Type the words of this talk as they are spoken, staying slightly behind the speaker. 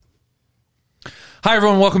Hi,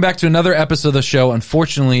 everyone. Welcome back to another episode of the show.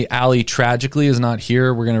 Unfortunately, Allie tragically is not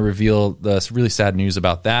here. We're going to reveal the really sad news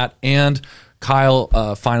about that. And Kyle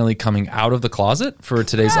finally coming out of the closet for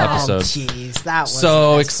today's episode. Jeez, that was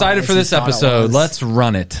so excited for this episode. Let's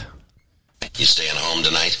run it. You staying home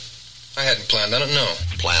tonight? I hadn't planned on it, no.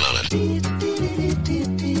 Plan on it.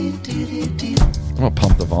 I'm going to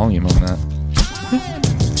pump the volume on that.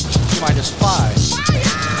 Minus 5,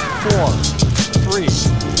 4, 3,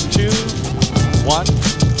 2, 1.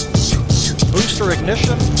 Booster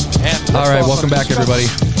ignition. And all right, welcome back, everybody.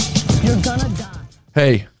 You're gonna die.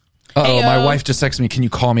 Hey. Heyo. My wife just texted me. Can you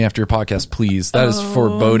call me after your podcast, please? That is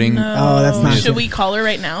foreboding. No. Oh, that's not Should good. we call her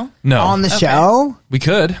right now? No. On the show? We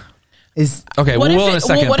could. Okay, What we if will in a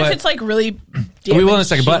second. What if but it's like really we will in a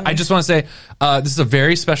second. But damaging? I just want to say this is a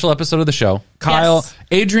very special episode of the show. Kyle, Yes.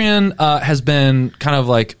 Adrian has been kind of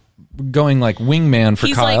like going like wingman for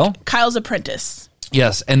He's Kyle. like Kyle's apprentice.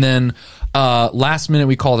 Yes, and then last minute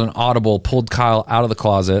we called an audible, pulled Kyle out of the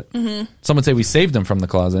closet. Mm-hmm. Some would say we saved him from the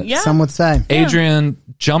closet. Yeah. Some would say. Adrian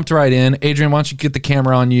jumped right in. Adrian, why don't you get the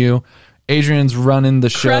camera on you? Adrian's running the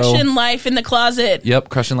show. Crushing life in the closet. Yep,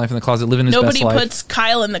 crushing life in the closet, living his Nobody best life. puts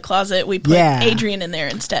Kyle in the closet. We put Adrian in there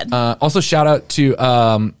instead. Also, shout out to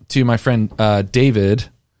my friend David.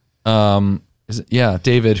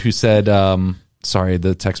 David, who said, sorry,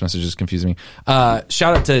 the text message is confusing me.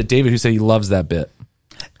 Shout out to David, who said he loves that bit.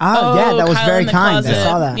 Yeah, that was Kyle very in the kind. closet. I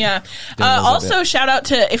saw that. Yeah. loves Also, that shout out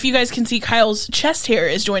to, if you guys can see, Kyle's chest hair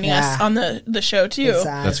is joining us on the show too.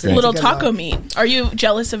 That's it's great. a Little good taco look. meat. Are you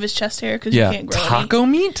jealous of his chest hair because you can't grow taco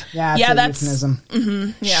any? meat? Yeah, it's Yeah, a that's-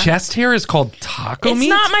 euphemism. Yeah. Chest hair is called taco It's meat?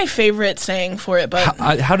 not my favorite saying for it, but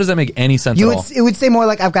How does that make any sense at all? It would say more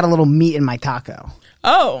like I've got a little meat in my taco.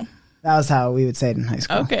 oh, That was how we would say it in high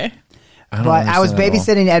school. okay. don't But I was understand at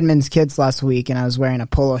all. babysitting Edmund's kids last week, and I was wearing a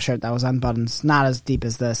polo shirt that was unbuttoned, not as deep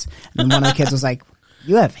as this. And one of the kids was like,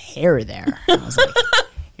 "You have hair there." I was like,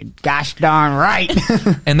 "You're gosh darn right."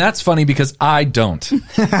 And that's funny because I don't.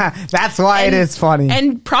 That's why it is funny.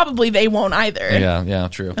 And probably they won't either. Yeah,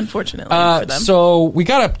 true. Unfortunately for them. So we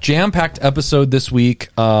got a jam-packed episode this week.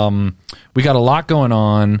 We got a lot going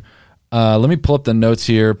on. Let me pull up the notes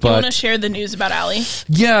here. You But want to share the news about Allie?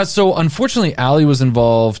 yeah, so unfortunately, Allie was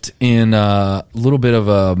involved in a little bit of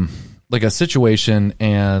a situation,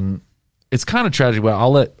 and it's kind of tragic. But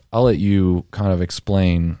I'll let you kind of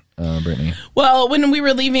explain, Brittany. Well, when we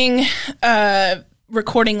were leaving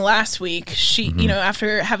recording last week, she, Mm-hmm.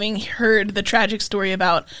 after having heard the tragic story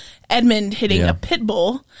about Edmund hitting a pit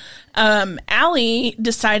bull, Allie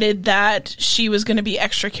decided that she was going to be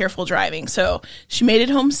extra careful driving. So she made it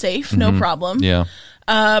home safe, no problem. Mm-hmm.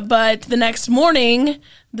 Yeah. But the next morning,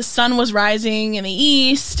 the sun was rising in the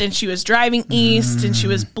east, and she was driving east, and she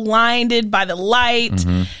was blinded by the light,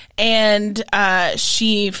 and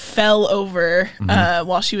she fell over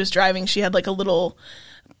while she was driving. She had like a little,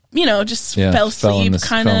 just fell asleep,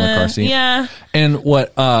 kind fell in the car of. seat. Yeah. And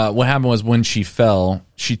what happened was when she fell,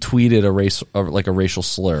 she tweeted a racial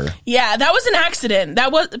slur. Yeah, that was an accident.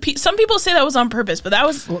 That was some people say that was on purpose, but that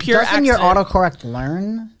was pure Doesn't accident. your autocorrect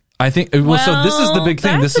learn? I think so this is the big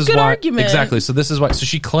thing. That's This a is good why argument. exactly. So this is why. So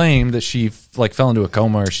she claimed that she fell into a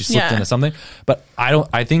coma or she slipped Yeah. into something. But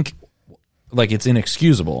I think it's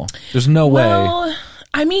inexcusable. There's no way. Well,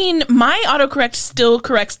 I mean, my autocorrect still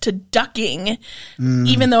corrects to ducking,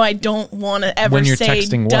 even though I don't want to ever When you're say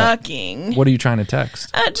texting what? ducking. What are you trying to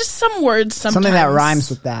text? Just some words sometimes. Something that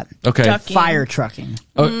rhymes with that. Okay. Ducking. Fire trucking.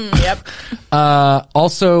 Yep.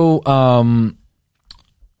 Also,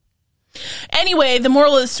 Anyway, the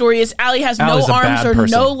moral of the story is Allie has Allie's no a arms bad or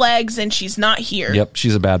person. no legs, and she's not here. yep,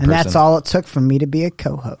 she's a bad And person. that's all it took for me to be a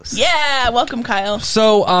co-host. Yeah, welcome, Kyle.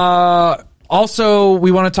 So, also,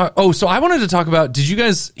 we want to talk. Oh, so I wanted to talk about. Did you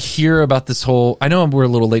guys hear about this whole? I know we're a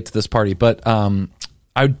little late to this party, but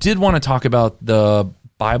I did want to talk about the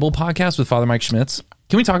Bible podcast with Father Mike Schmitz.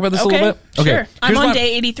 Can we talk about this a little bit? Sure. I'm Here's on why-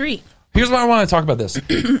 day 83. Here's why I want to talk about this.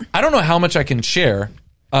 I don't know how much I can share,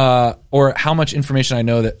 or how much information I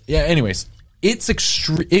know that. Yeah. Anyways, it's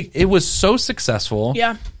extreme. It was so successful.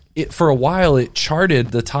 Yeah. For a while, it charted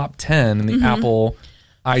the top 10 in the Apple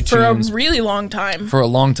iTunes For a really long time. for a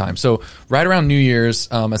long time. So right around New Year's,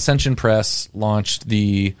 Ascension Press launched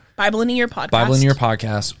the Bible in a Year podcast. Bible in Your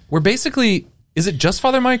podcast. Where basically, is it just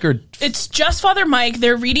Father Mike or? It's just Father Mike.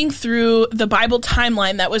 They're reading through the Bible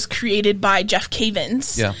timeline that was created by Jeff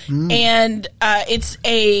Cavins. Yeah. And it's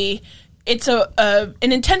an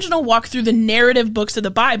intentional walk through the narrative books of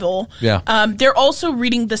the Bible. Yeah. They're also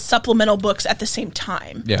reading the supplemental books at the same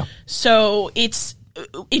time. Yeah. So it's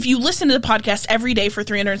if you listen to the podcast every day for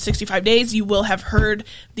 365 days, you will have heard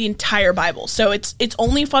the entire Bible. So it's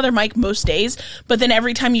only Father Mike most days, but then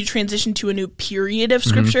every time you transition to a new period of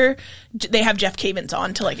scripture, they have Jeff Cavins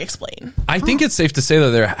on to like explain. I think it's safe to say that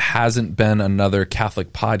there hasn't been another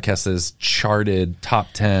Catholic podcast that has charted top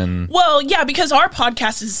 10. Well, yeah, because our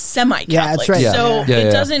podcast is semi-Catholic, Yeah, that's right. so Yeah.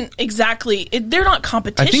 it doesn't exactly. They're not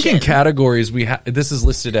competition. I think in categories this is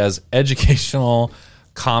listed as educational,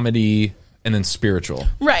 comedy, and then spiritual.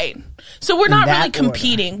 right. So we're not that really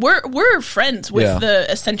competing. We're friends with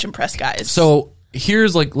the Ascension Press guys. So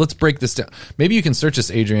here's let's break this down. Maybe you can search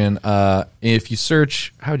this, Adrian. If you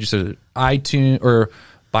search, how would you search it? iTunes or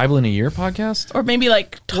Bible in a Year podcast? or maybe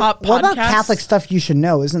like top What podcasts. about Catholic stuff you should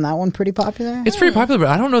know? Isn't that one pretty popular? It's pretty popular, but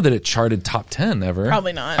I don't know that it charted top 10 ever.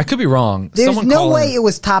 Probably not. I could be wrong. There's Someone no call way in. it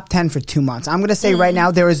was top 10 for 2 months. I'm going to say right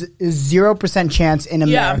now there is 0% chance in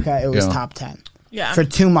Yeah. America it was Yeah. top 10 Yeah. for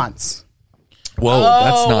 2 months. Whoa,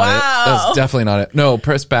 that's not wow. it. That's definitely not it. No,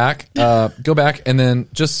 press back. Go back and then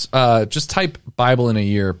just type Bible in a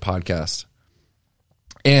Year podcast.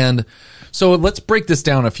 And so let's break this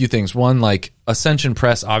down a few things. One, like Ascension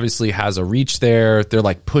Press obviously has a reach there. They're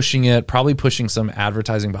like pushing it, probably pushing some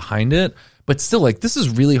advertising behind it, but still like this is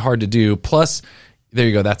really hard to do. Plus, there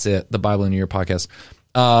you go. That's it. The Bible in a Year podcast.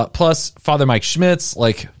 Plus Father Mike Schmitz,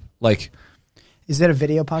 like Is it a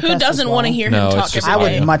video podcast? Who doesn't want to hear No, him it's talk just every I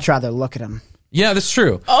day? would much rather look at him. yeah, that's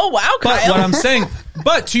true. Oh wow, But Kyle. what I'm saying,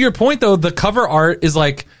 but to your point though, the cover art is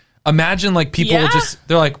like, imagine like people Yeah.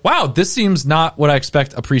 they're like, wow, this seems not what I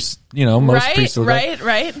expect a priest, most priests would look like.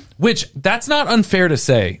 right. Which that's not unfair to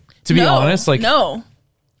say, to be No, honest. Like, no,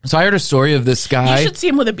 so I heard a story of this you guy. should see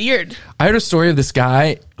him with a beard. I heard a story of this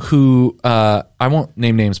guy who, I won't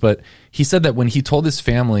name names, but he said that when he told his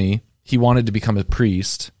family he wanted to become a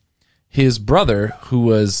priest, his brother, who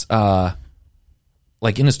was,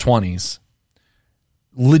 like in his 20s,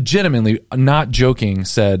 legitimately, not joking,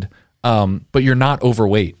 said, but you're not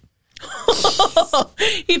overweight.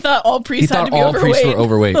 He thought all He priests had thought to be all overweight. priests were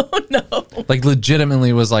overweight. Oh no! Like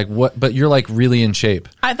legitimately was like, what? But you're like really in shape.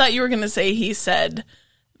 I thought you were gonna say he said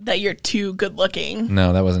that you're too good looking.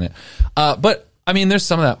 No, that wasn't it. But I mean, there's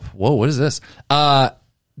some of that. Whoa, what is this?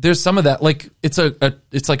 There's some of that. Like it's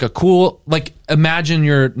like a cool, like imagine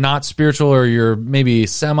you're not spiritual or you're maybe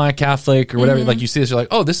semi-Catholic or whatever. Like you see this, you're like,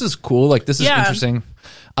 oh, this is cool. Like this is Yeah. interesting.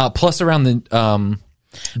 Plus around the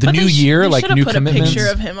But new they year, they like should've new put commitments. a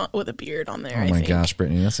picture of him with a beard on there. Oh I my think. gosh,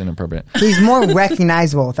 Brittany, that's inappropriate. He's more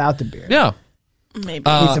recognizable without the beard. Yeah, Maybe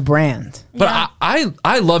He's a brand. but Yeah.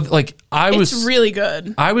 I love like it's really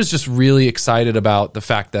good. I was just really excited about the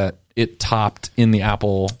fact that it topped in the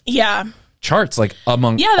Apple Yeah, charts, like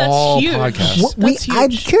among Yeah, that's all huge. podcasts. That's I'm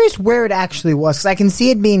huge. curious where it actually was, because I can see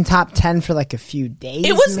it being top 10 for like a few days.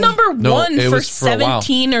 it was maybe. number No, one it for was for a while.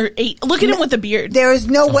 17 or 8. Look at him with a beard. There is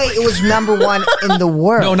no way it was number one in the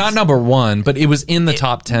world. No, not number one, but it was in the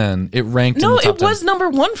top 10. It ranked in No, the top it 10. was number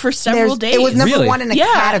one for several days. It was number Really? one in a Yeah.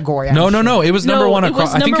 category. I'm No, sure. no. It was number one it across.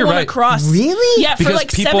 was I think number you're one right. across. Really? Yeah, for Because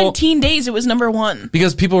like people- 17 days, it was number one.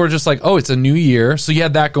 Because people were just like, oh, it's a new year. So you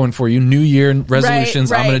had that going for you. New year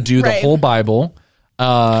resolutions. I'm right, going to do the right. whole Bible.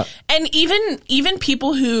 And even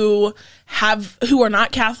people who are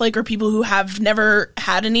not Catholic or people who have never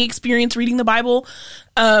had any experience reading the Bible,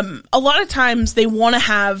 a lot of times they want to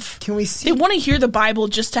have. Can we see- They want to hear the Bible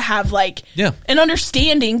just to have like Yeah. an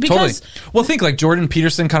understanding because Totally. Well, think like Jordan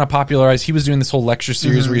Peterson kind of popularized. He was doing this whole lecture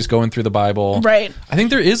series where he's going through the Bible. Right. I think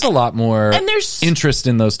there is a lot more And there's- interest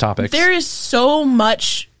in those topics. there is so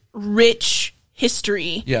much rich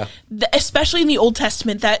history. Yeah. Especially in the Old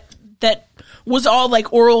Testament that was all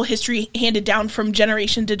like oral history handed down from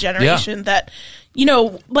generation to generation that,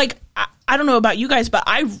 like, I don't know about you guys, but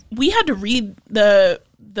we had to read the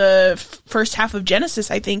first half of Genesis,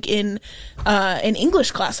 I think, in an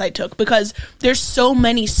English class I took because there's so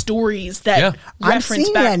many stories that Yeah. I'm reference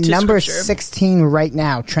seeing back at to number scripture. 16 right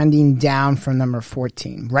now, trending down from number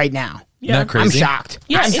 14 right now. Isn't that crazy? I'm shocked.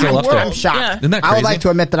 Yeah, I'm in still the up there. world. I'm shocked. Yeah. Isn't that I would crazy? like to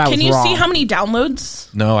admit that I was Can you wrong. see how many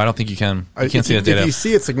downloads? No, I don't think you can. You can't see that If data. you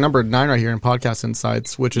see, it's like number 9 right here in Podcast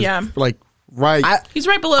Insights, which is Yeah. like right. He's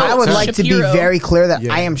right below. I would like to be Shapiro. very clear that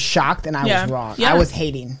Yeah. I am shocked and I Yeah. was wrong. Yeah. I was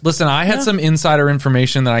hating. Listen, I had some insider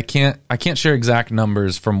information that I can't share exact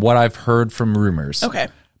numbers from what I've heard from rumors. Okay.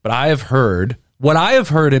 But I have heard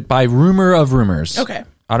it by rumor of rumors. Okay.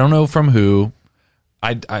 I don't know from who.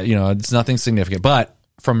 I it's nothing significant, but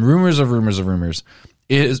from rumors of rumors,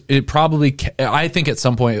 it probably I think at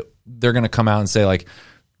some point they're going to come out and say like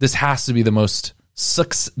this has to be the most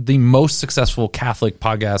successful Catholic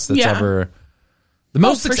podcast that's Yeah. ever the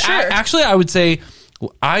most for sure. Actually, I would say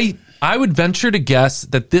I would venture to guess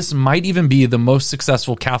that this might even be the most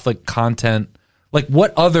successful Catholic content Like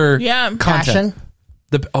what other content? Passion.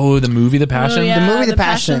 The movie The Passion. Oh, yeah, The movie The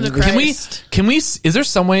Passion. of the Christ. Can we? Is there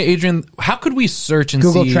some way, Adrian? How could we search and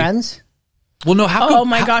Google see Trends. Well, no. How? Oh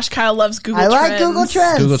my gosh, Kyle loves Google I Trends. like Google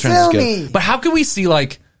Trends. Google Trends Sue is good. me. But how could we see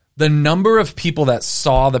like the number of people that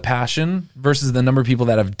saw The Passion versus the number of people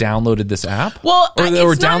that have downloaded this app? Well, or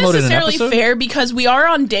it's not downloaded an necessarily episode? fair because we are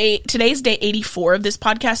on today's day 84 of this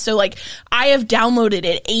podcast. So like I have downloaded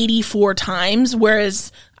it 84 times,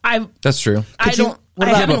 whereas That's true. I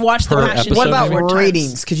about haven't watched The per Passion. episode? What about 84 times.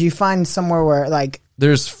 ratings? Could you find somewhere where like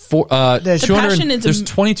There's The 200. Passion is There's it's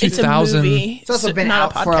a 22,000. movie. it's also been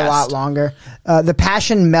not out for a lot longer? The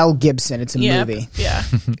Passion, Mel Gibson. It's a Yep. movie. Yeah.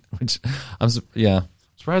 Which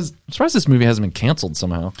surprised this movie hasn't been canceled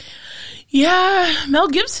somehow. Yeah. Mel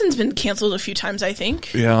Gibson's been canceled a few times, I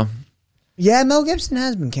think. Yeah. Yeah, Mel Gibson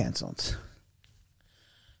has been canceled.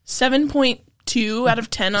 7.2 out of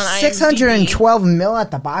 10 on IMDb. 612 mil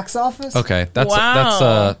at the box office. Okay.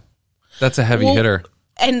 Wow. That's a heavy Well, hitter.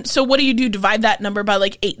 And so what do? Divide that number by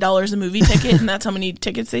like $8 a movie ticket, and that's how many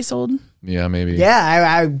tickets they sold? Yeah, maybe.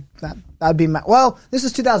 Yeah, that'd be my. Well, this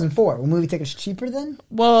is 2004. Were movie tickets cheaper then?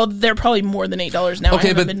 Well, they're probably more than $8 now. I Okay,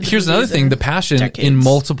 haven't but been to the here's another movies thing: in The Passion decades. in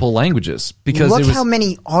multiple languages because Look it was how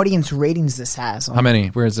many audience ratings this has. how many?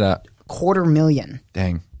 Where is that? 250,000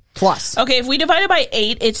 Dang. plus. Okay, if we divide it by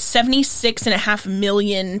 8, it's 76.5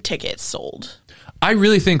 million tickets sold. I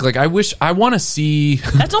really think I want to see.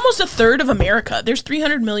 That's almost a third of America. There's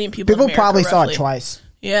 300 million people. People in America, probably saw roughly. it twice.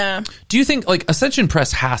 Yeah. Do you think Ascension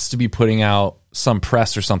Press has to be putting out some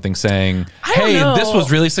press or something saying, I don't "Hey, know. this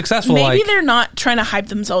was really successful"? Maybe they're not trying to hype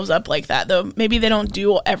themselves up like that, though. Maybe they don't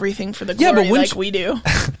do everything for the Yeah, glory but wouldn't like we do.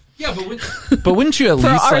 yeah, but wouldn't you at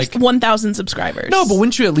For least our 1,000 subscribers. No, but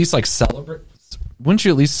wouldn't you at least celebrate? Wouldn't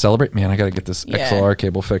you at least celebrate? Man, I got to get this Yeah. XLR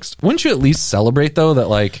cable fixed. Wouldn't you at least celebrate though that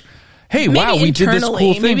hey, Maybe wow, we did this internally,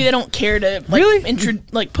 cool thing. Maybe they don't care to Really?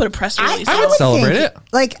 put a press release. I out. would celebrate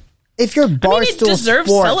think, it. If you're Barstool deserves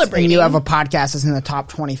Sports and celebrating. you have a podcast that's in the top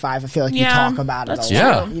 25, I feel like you Yeah, talk about it a lot. that's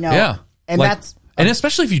Yeah, You know? yeah, And that's and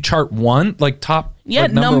especially if you chart one, top, Yeah,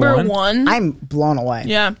 number one. I'm blown away.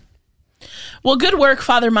 Yeah. Well, good work,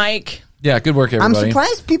 Father Mike. Yeah, good work, I'm everybody.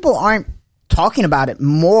 surprised people aren't talking about it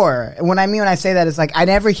more. What I mean when I say that is I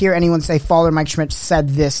never hear anyone say Father Mike Schmidt said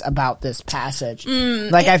this about this passage.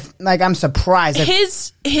 I'm surprised.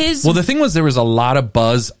 His Well, the thing was, there was a lot of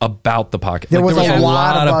buzz about the podcast. There was a a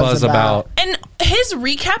lot of buzz about. and his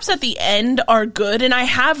recaps at the end are good, and I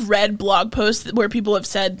have read blog posts where people have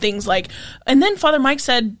said things like, and then Father Mike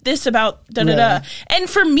said this about da-da-da. And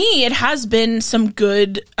for me, it has been some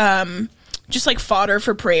good just fodder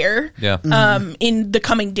for prayer Yeah. in the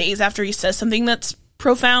coming days after he says something that's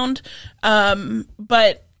profound.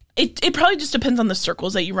 But it probably just depends on the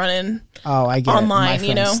circles that you run in. Oh, I get online, it. My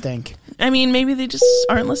you know? friends stink. I mean, maybe they just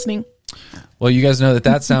aren't listening. Well, you guys know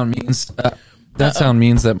that sound means that sound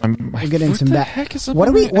means that my We're getting what some the back. heck is up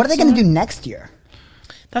What with my are they going to XLR? do next year?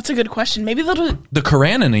 That's a good question. Maybe they'll do The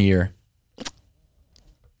Quran in a year.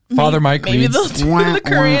 Father Mike maybe reads. they'll do the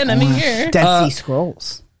Korean in a year. Dead Sea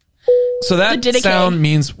Scrolls. So that The Didache. sound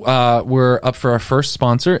means we're up for our first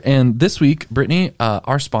sponsor, and this week, Brittany,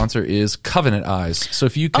 our sponsor is Covenant Eyes. So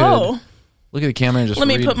if you could look at the camera and just Let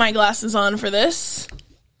me read. put my glasses on for this.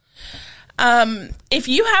 If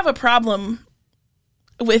you have a problem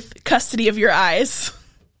with custody of your eyes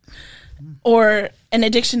or an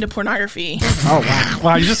addiction to pornography, Oh, wow.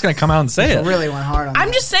 Wow, you're just gonna come out and say it. Really went hard on I'm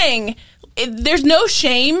that. just saying there's no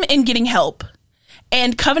shame in getting help.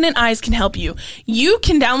 And Covenant Eyes can help you. You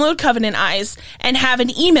can download Covenant Eyes and have an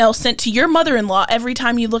email sent to your mother-in-law every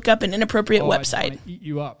time you look up an inappropriate website. Eat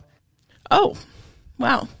you up. Oh,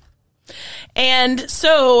 wow. And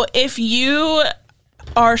so if you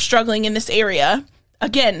are struggling in this area,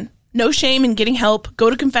 again, no shame in getting help. Go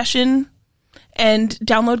to confession and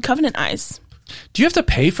download Covenant Eyes. Do you have to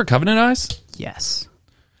pay for Covenant Eyes? Yes.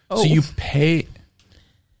 So you pay.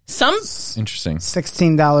 Some Interesting.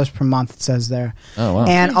 $16 per month, it says there. Oh, wow.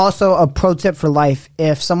 And also a pro tip for life.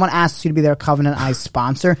 If someone asks you to be their Covenant Eyes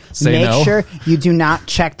sponsor, Say make no. sure you do not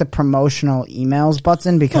check the promotional emails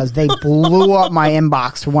button because they blew up my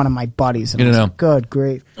inbox for one of my buddies. And You I was know. like, good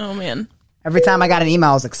grief. oh man. Every time I got an email,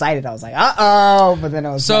 I was excited. I was like, uh-oh. But then it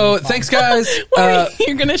was... So nothing fun. thanks, guys.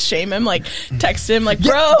 You're gonna shame him, text him, bro.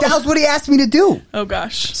 Yeah, that was what he asked me to do. Oh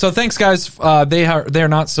gosh. So thanks, guys. They're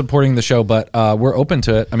not supporting the show, but we're open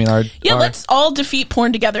to it. I mean, Let's all defeat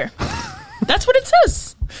porn together. That's what it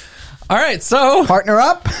says. All right. So Partner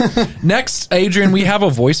up. next, Adrian, we have a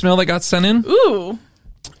voicemail that got sent in. Ooh.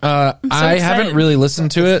 I excited. haven't really listened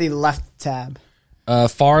to The it. left tab.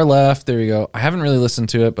 Far left. There you go. I haven't really listened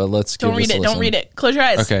to it, but let's Don't give read this a it. listen. Don't read it. Close your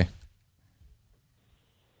eyes. Okay.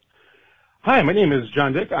 Hi, my name is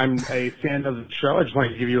John Dick. I'm a fan of the show. I just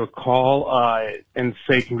wanted to give you a call and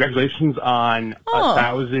say congratulations on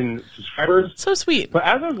 1,000 subscribers. So sweet. But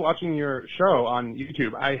as I was watching your show on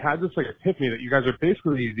YouTube, I had this like epiphany that you guys are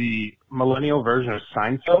basically the millennial version of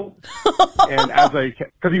Seinfeld. And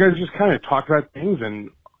because you guys just kind of talk about things and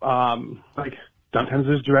like sometimes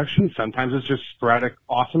there's direction, sometimes it's just sporadic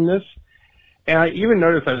awesomeness. And I even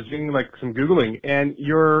noticed I was doing like some Googling, and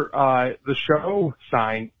your the show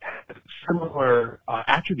sign has similar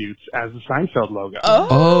attributes as the Seinfeld logo.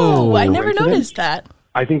 Oh, I never noticed that.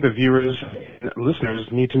 I think the viewers and listeners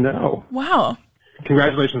need to know. Wow.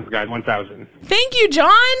 Congratulations, guys, 1,000. Thank you,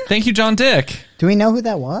 John. Thank you, John Dick. Do we know who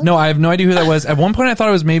that was? No, I have no idea who that was. At one point, I thought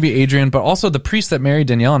it was maybe Adrian, but also the priest that married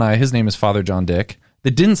Danielle and I, his name is Father John Dick.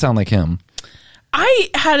 That didn't sound like him. I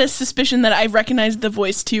had a suspicion that I recognized the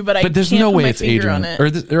voice too, but But there's can't no put way my it's finger Adrian. on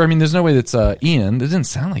it. Or I mean, there's no way that's Ian. It didn't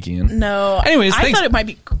sound like Ian. No. Anyways, I thanks. thought it might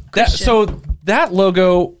be Christian. So that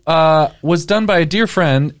logo was done by a dear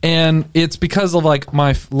friend, and it's because of like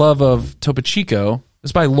my love of Topo Chico.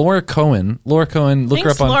 It's by Laura Cohen. Laura Cohen, look her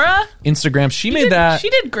Thanks, up on Laura. Instagram. She made that. She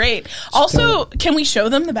did great. Also, can we show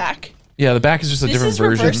them the back? Yeah, the back is just a This different is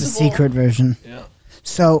version. It's a secret version. Yeah.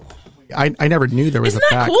 So I never knew there was Isn't a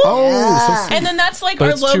that back. cool? Oh, so sweet. And then that's like But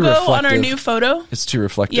our it's too logo on our reflective. new photo. It's too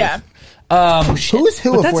reflective. Yeah. who's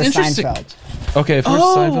who But if that's we're interesting. Seinfeld? Okay, if we're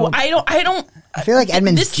Oh, Seinfeld. I don't. I feel like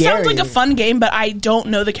Edmund's This Jerry. sounds like a fun game, but I don't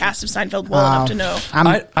know the cast of Seinfeld well enough to know.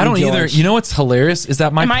 I don't either. George. You know what's hilarious is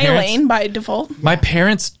that my Am I parents, Elaine by default? my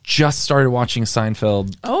parents just started watching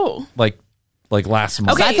Seinfeld Oh, like last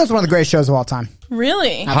month. Okay. Seinfeld's one of the greatest shows of all time.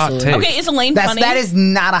 really? Hot take. Okay, is Elaine funny? That is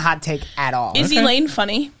not a hot take at all. Is Elaine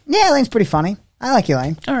funny? Yeah, Elaine's pretty funny. I like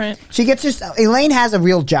Elaine. All right. She gets her. Elaine has a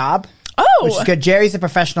real job, which is Oh, good. Jerry's a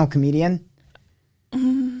professional comedian.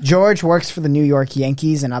 George works for the New York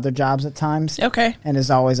Yankees and other jobs at times. okay. And is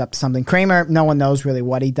always up to something. Kramer, no one knows really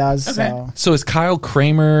what he does. Okay. So So is Kyle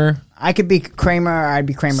Kramer? I could be Kramer, or I'd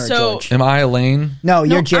be Kramer So- or George. Am I Elaine? No,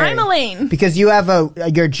 you're No, Jerry. I'm Elaine. Because you have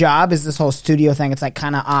your job is this whole studio thing. It's like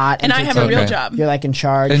kind of odd. And I have a real Okay. job. You're like in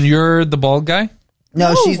charge. And you're the bald guy?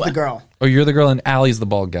 no, No. she's the girl. Or you're the girl and Allie's the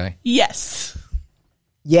bald guy? Yes.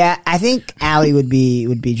 Yeah, I think Allie would be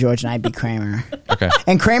George and I'd be Kramer. Okay.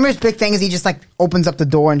 And Kramer's big thing is he just like opens up the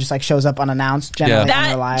door and just like shows up unannounced. Generally That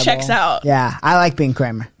unreliable. checks out. Yeah, I like being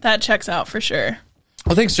Kramer. That checks out for sure.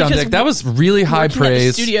 Well, thanks, John Because Dick. That was really high working at the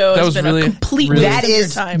praise. studio that has was been a really complete really- waste That of your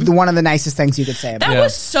is time. one of the nicest things you could say about That it. Yeah.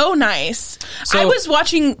 was so nice. So- I was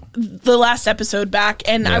watching the last episode back,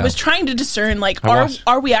 and I Yeah. was trying to discern, like, I watched.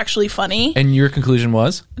 are we actually funny? And your conclusion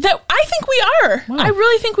was? That I think we are. I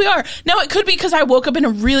really think we are. Now it could be because I woke up in a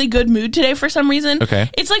really good mood today for some reason. Okay.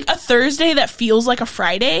 It's like a Thursday that feels like a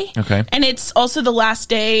Friday. Okay. And it's also the last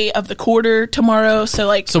day of the quarter tomorrow. So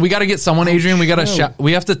like, So we got to get someone, Adrian. We got to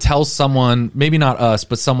we have to tell someone, maybe not us,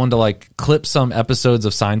 but someone to like clip some episodes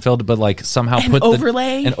of Seinfeld, but like somehow put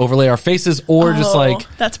overlay? and overlay our faces, or just Oh, like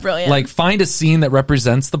that's brilliant. Like find a scene that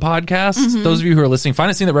represents the podcast. Mm-hmm. Those of you who are listening, find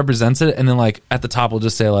a scene that represents it, and then like at the top, we'll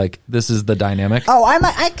just say like this is the dynamic. Oh,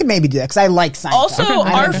 I could maybe do that because I like Seinfeld. also I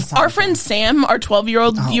like our Seinfeld. friend Sam, our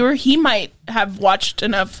 12-year-old viewer, he might have watched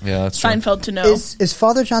enough Yeah, that's true. Seinfeld to know. Is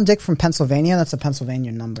Father John Dick from Pennsylvania? That's a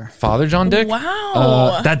Pennsylvania number. Father John Dick.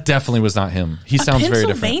 Wow. That definitely was not him. He a sounds very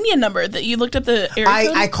different. Pennsylvania number that you looked up the area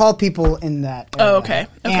code? I call people in that. Oh, area. okay.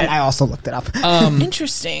 Okay. And I also looked it up.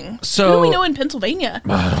 Interesting. so- Who do we know in Pennsylvania?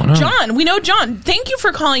 I don't know. John. We know John. Thank you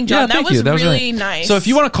for calling, John. that thank was you. That was really nice. So if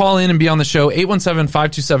you want to call in and be on the show,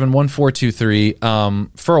 817-527-1423.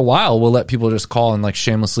 For a while, we'll let people just call and like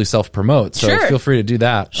shamelessly self-promote. So Sure. feel free to do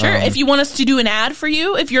that. Sure. If you want us to do an ad for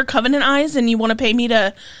you, if you're Covenant Eyes and you want to pay me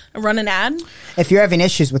to run an ad, If you're having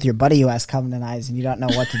issues with your buddy who has Covenant eyes and you don't know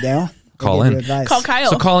what to do, Call we'll give in. you advice. call Kyle.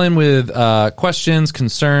 So call in with questions,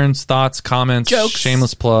 concerns, thoughts, comments, Jokes.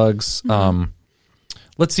 shameless plugs.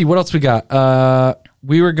 Let's see what else we got.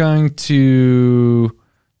 We were going to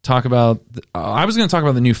talk about. I was going to talk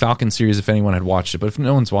about the new Falcon series if anyone had watched it, but if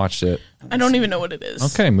no one's watched it, I don't even know what it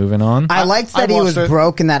is. okay, moving on. I liked that I he was watched it.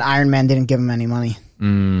 broke and that Iron Man didn't give him any money.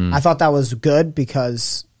 I thought that was good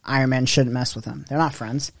because Iron Man shouldn't mess with him. They're not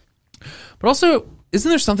friends. But also, isn't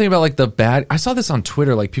there something about like the bad? I saw this on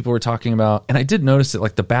Twitter. Like people were talking about, and I did notice it.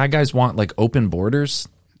 Like the bad guys want like open borders.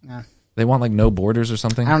 Yeah. They want like no borders or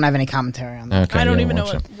something. I don't have any commentary on that. Okay, I don't yeah, even know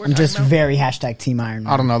watch what it. we're I'm just talking about. very hashtag Team Iron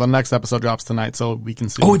Man. I don't know. The next episode drops tonight, so we can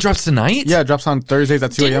see. Oh, it drops tonight. Yeah, it drops on Thursdays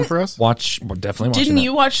at 2 a.m. Didn't- for us. Watch. We're definitely watching. Didn't that.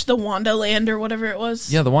 you watch the Wanda Land or whatever it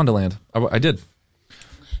was? Yeah, the Wandaland. I did.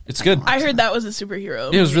 It's good. I heard that was a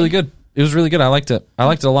superhero. It was really good. It was really good. I liked it. I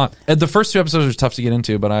liked it a lot. The first 2 episodes were tough to get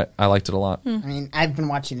into, but I liked it a lot. I mean, I've been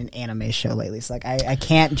watching an anime show lately, so like I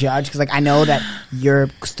can't judge because like I know that you're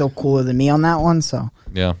still cooler than me on that one. So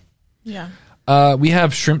Yeah. Yeah. We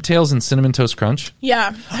have Shrimp Tails and Cinnamon Toast Crunch.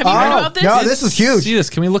 Yeah. Have you heard about this? no, this is huge. See this?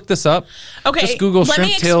 Can we look this up? Okay, Just Google let me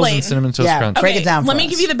Shrimp Tails and explain. Cinnamon Toast Yeah. Crunch. Break it down for Let me us.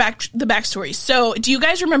 give you the backstory. So, do you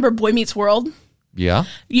guys remember Boy Meets World? Yeah.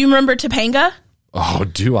 You remember Topanga? Oh,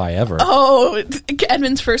 do I ever? Oh,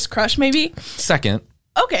 Edmund's first crush, maybe. Second,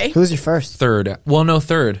 Okay, Who's your first? third. Well, no,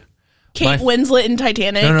 third. Kate my- Winslet in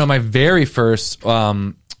Titanic. No, my very first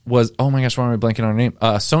was, oh my gosh, why am I blanking on her name?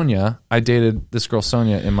 Sonia. I dated this girl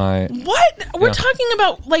Sonia in my. What? We're talking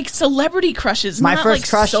about like celebrity crushes, My not first like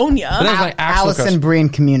crush- Sonia. But that was my actual Allison crush. Brie in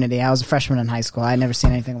Community. I was a freshman in high school. I had never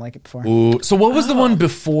seen anything like it before. Ooh. So what was the one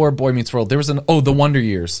before Boy Meets World? There was the Wonder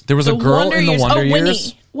Years. There was a girl in the Wonder Years.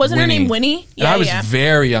 Winnie. Wasn't her name Winnie? And I was yeah.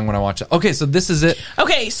 very young when I watched it. Okay, so this is it.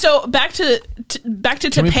 Okay, so back to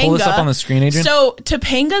Topanga. Can we pull this up on the screen, Adrian? So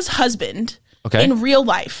Topanga's husband, Okay. in real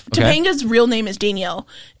life, Okay. Topanga's real name is Danielle.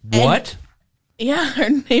 And- What? Yeah, her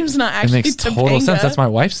name's not It actually makes Topanga. total sense. That's my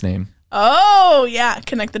wife's name. Oh yeah,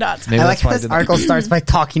 connect the dots. Maybe I like that's why how I this did that. article starts by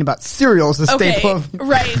talking about cereals, the Okay, staple of.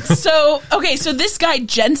 right. So this guy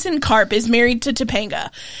Jensen Karp is married to Topanga.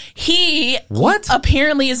 He What?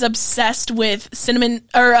 apparently is obsessed with cinnamon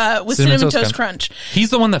toast crunch. He's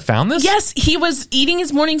the one that found this? Yes, he was eating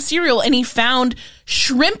his morning cereal and he found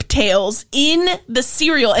shrimp tails in the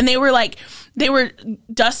cereal, and they were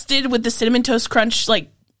dusted with the cinnamon toast crunch, like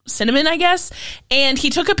cinnamon, I guess. And he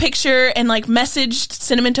took a picture and like messaged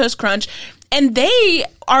Cinnamon Toast Crunch, and they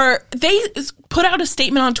put out a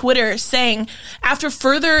statement on Twitter saying, after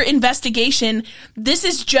further investigation, this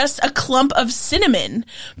is just a clump of cinnamon.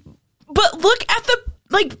 But look at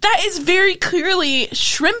that is very clearly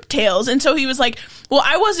shrimp tails. And so he was like, well,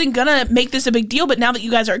 I wasn't gonna make this a big deal, but now that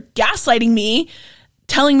you guys are gaslighting me,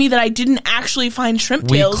 telling me that I didn't actually find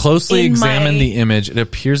shrimp We tails. closely in examined my- the image. It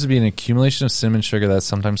appears to be an accumulation of cinnamon sugar that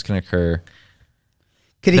sometimes can occur.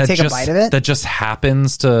 Could he That take just, a bite of it? That just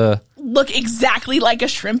happens to... look exactly like a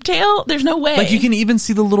shrimp tail. There's no way. Like, you can even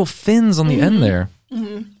see the little fins on the end there.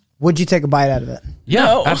 Would you take a bite out of it? Yeah,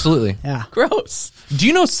 No. absolutely. Yeah. Gross. Do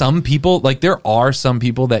you know some people, like there are some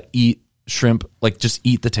people that eat shrimp, like just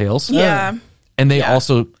eat the tails? Yeah. And they Yeah.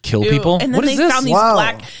 also kill Ew. people? And then What they is this? found these Wow.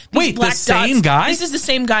 black. Wait, the same dots. guy? This is the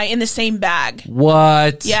same guy in the same bag.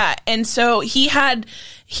 What? Yeah, and so he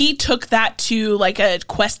took that to like a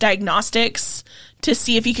Quest Diagnostics to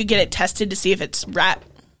see if he could get it tested to see if it's rat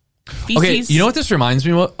feces. Okay, you know what this reminds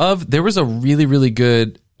me of? There was a really, really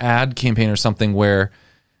good ad campaign or something where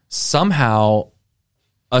somehow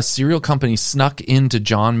a cereal company snuck into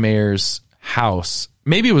John Mayer's house.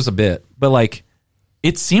 Maybe it was a bit, but like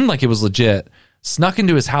it seemed like it was legit. Snuck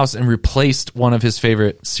into his house and replaced one of his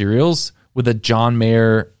favorite cereals with a John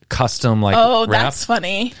Mayer custom like Oh, wrap. that's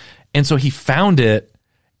funny. And so he found it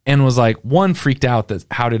and was like, one, freaked out that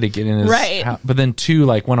how did it get in his Right. house? But then two,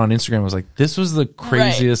 like went on Instagram and was like, this was the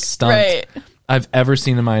craziest stunt right. I've ever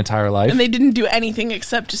seen in my entire life. And they didn't do anything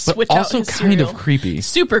except just but switch also out his kind cereal. of creepy.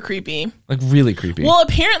 Super creepy. Like really creepy. Well,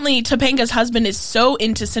 apparently Topanga's husband is so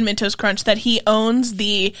into Cinnamon Toast Crunch that he owns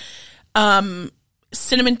the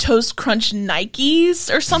Cinnamon Toast Crunch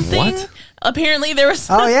Nikes or something. What? Apparently there was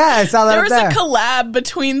Oh, yeah, I saw that there up was there. a collab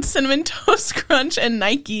between Cinnamon Toast Crunch and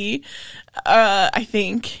Nike, I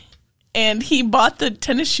think. And he bought the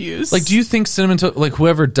tennis shoes. Like, do you think like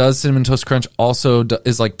whoever does Cinnamon Toast Crunch also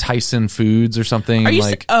is like Tyson Foods or something? Are you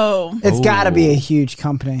like, It's got to be a huge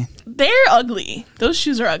company. they're ugly. Those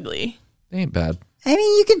shoes are ugly. they ain't bad. I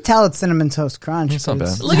mean, you can tell it's Cinnamon Toast Crunch. It's not but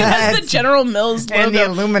bad. Look at that's the General Mills logo. And the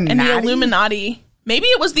Illuminati? And the Illuminati. Maybe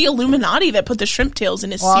it was the Illuminati that put the shrimp tails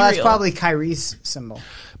in his Well, cereal. that's probably Kyrie's symbol.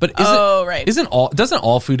 But right. doesn't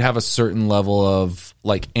all food have a certain level of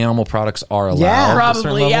like animal products are allowed? Yeah. at a certain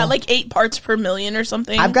Probably, yeah, level? like 8 parts per million or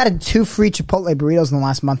something. I've gotten 2 free Chipotle burritos in the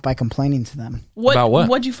last month by complaining to them. About what?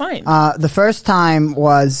 What'd you find? The first time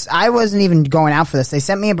was, I wasn't even going out for this. They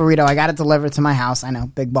sent me a burrito. I got it delivered to my house. I know,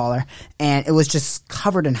 big baller. And it was just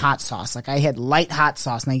covered in hot sauce. Like I had light hot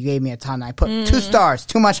sauce and they gave me a ton. I put 2 stars,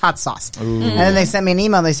 too much hot sauce. And then they sent me an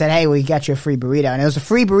email. They said, hey, we got you a free burrito. And it was a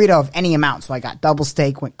free burrito of any amount. So I got double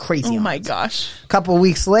steak, went crazy oh on my it. gosh. A couple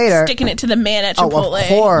weeks later, Sticking it to the man at oh, Chipotle. of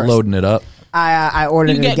course, Loading it up. I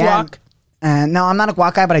ordered You it get again. guac? No, I'm not a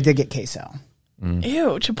guac guy, but I did get queso.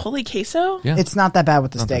 Ew, Chipotle queso? Yeah. It's not that bad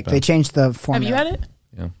with the steak. bad. They changed the Have formula. you had it?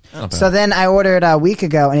 Yeah. Not bad. So then I ordered a week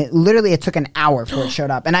ago, and it took an hour before it showed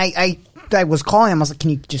up. And I was calling them. I was like, "Can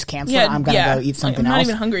you just cancel Yeah, it? I'm gonna yeah. go eat Like, something I'm not else."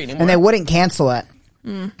 even hungry anymore. And they wouldn't cancel it.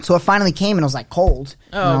 So it finally came, and it was like cold.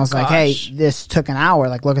 and I was like, "Hey, gosh. this took an hour.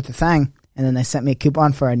 Like, look at the thing." and then they sent me a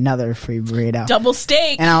coupon for another free burrito. Double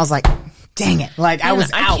steak. And I was like, dang it. Like, I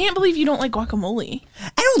was out. I can't believe you don't like guacamole.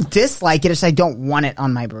 I don't dislike it, it's just I don't want it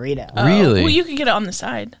on my burrito. Really? Well, you could get it on the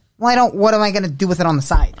side. Well, what am I going to do with it on the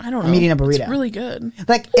side? I don't know. I'm eating a burrito. It's really good.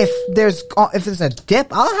 Like, if there's a dip,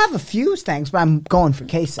 I'll have a few things, but I'm going for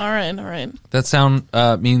queso. All right. That sound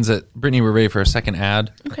means that, Brittany, we're ready for a second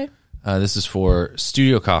ad. Okay. This is for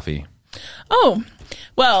Studio Coffee. Oh,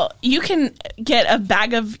 well, you can get a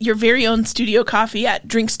bag of your very own studio coffee at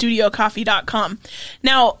drinkstudiocoffee.com.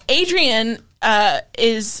 Now, Adrian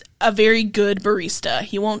is a very good barista.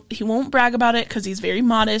 He won't brag about it because he's very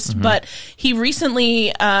modest, but he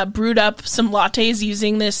recently brewed up some lattes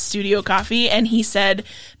using this studio coffee, and he said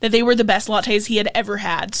that they were the best lattes he had ever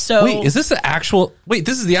had. So Wait, is this the actual... Wait,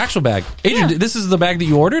 this is the actual bag. Adrian, Yeah. this is the bag that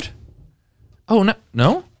you ordered? Oh,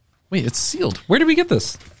 no? Wait, it's sealed. Where did we get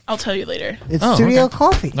this? I'll tell you later. It's studio okay.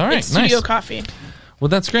 coffee. All right, It's studio nice. coffee. Well,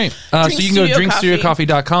 that's great. So you can go to Studio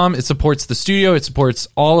drinkstudiocoffee.com. It supports the studio. It supports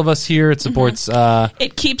all of us here. It supports...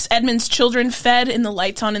 It keeps Edmund's children fed and the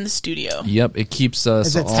lights on in the studio. Yep, it keeps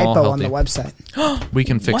us There's a all typo on healthy. the website. We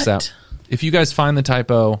can fix What? that. If you guys find the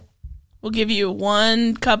typo... We'll give you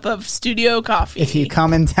 1 cup of studio coffee. If you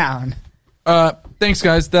come in town. Thanks,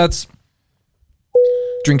 guys. That's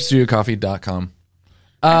drinkstudiocoffee.com.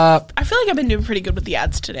 I feel like I've been doing pretty good with the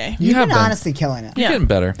ads today. You've have been been. honestly killing it. Yeah. Getting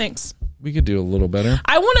better. Thanks. We could do a little better.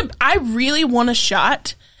 I really want a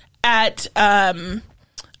shot at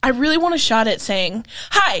saying,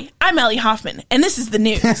 "Hi, I'm Ellie Hoffman, and this is the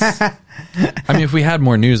news." I mean, if we had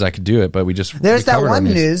more news, I could do it, but we just... There's we that covered our one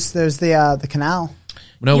news. There's the canal.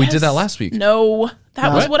 No, we Yes. did that last week. No,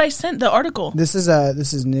 that was What? what I sent the article. This is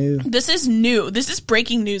new. This is new. This is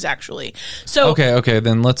breaking news, actually. So, Okay,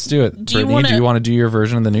 then let's do it. Do you Brittany, wanna- do you want to do your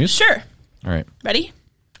version of the news? sure. All right. Ready?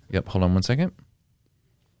 Yep, hold on one second.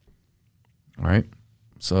 All right.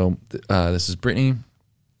 So this is Brittany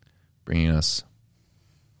bringing us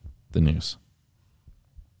the news.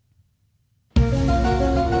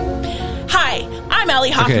 Hi, I'm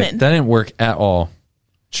Ellie Hoffman. Okay, that didn't work at all.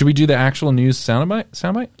 Should we do the actual news soundbite?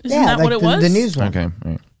 Isn't that what it was? The news one. Okay, all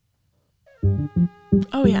right.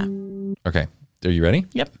 Oh, yeah. Okay, are you ready?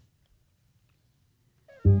 Yep.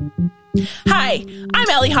 Hi, I'm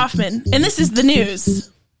Ellie Hoffman, and this is the news.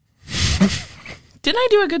 Didn't I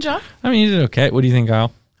do a good job? I mean, you did okay. What do you think,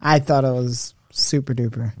 Kyle? I thought it was super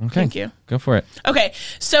duper. Okay. Thank you. Go for it. Okay,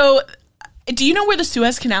 so do you know where the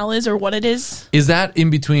Suez Canal is or what it is? Is that in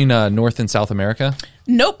between North and South America?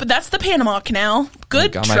 Nope, that's the Panama Canal.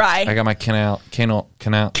 Good try. I got my canal.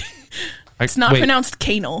 It's not pronounced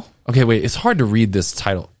canal. Okay, wait. It's hard to read this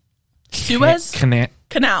title. Suez Canal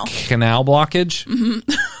blockage.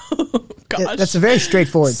 Gosh. That's a very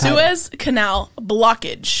straightforward title. Suez Canal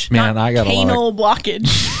blockage. Man, not I got a lot of- canal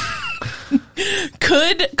blockage.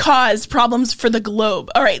 Could cause problems for the globe.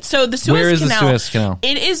 All right, so the Suez Where is the Canal. Suez Canal?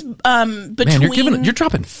 It is between. Man, you're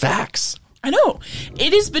dropping facts. I know.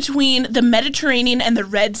 It is between the Mediterranean and the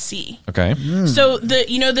Red Sea. Okay. So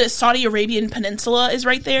the Saudi Arabian Peninsula is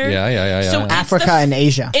right there. Yeah. So it's Africa and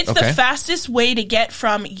Asia. It's Okay. the fastest way to get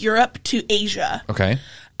from Europe to Asia. Okay.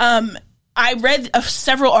 I read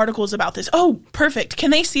several articles about this. Oh, perfect. Can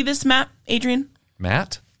they see this map, Adrian?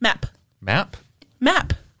 Map.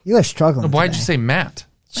 Map. You are struggling. Why'd today. you say Matt?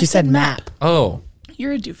 She said map. Oh.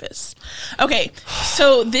 You're a doofus. Okay,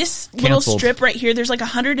 so this little Canceled. strip right here, there's like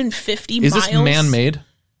 150 Is miles. this man-made?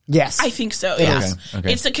 Yes. I think so, yes.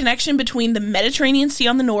 Okay. It's a connection between the Mediterranean Sea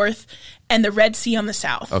on the north and the Red Sea on the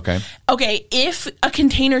south. Okay. Okay, if a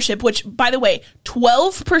container ship, which, by the way,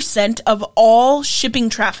 12% of all shipping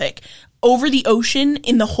traffic over the ocean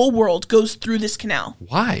in the whole world goes through this canal.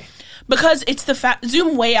 Why? Because it's the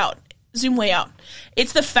zoom way out.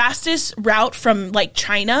 It's the fastest route from like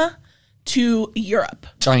China to Europe.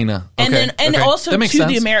 China. And Okay. then and Okay. also That to makes the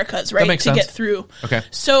sense. Americas, That right? makes To sense. get through. Okay.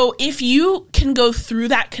 So if you can go through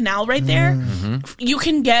that canal right there, Mm-hmm. you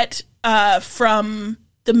can get from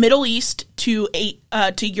the Middle East to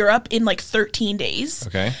Europe in like 13 days.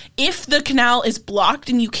 Okay. If the canal is blocked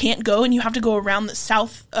and you can't go and you have to go around the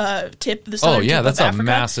south tip, the southern tip that's of a Africa,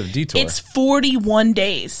 massive detour. It's 41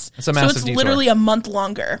 days. That's a massive So it's detour. literally a month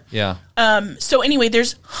longer. Yeah. So anyway,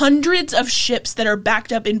 there's hundreds of ships that are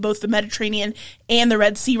backed up in both the Mediterranean and the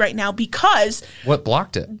Red Sea right now because What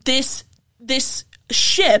blocked it? this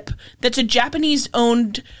ship that's a Japanese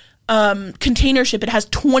owned container ship. It has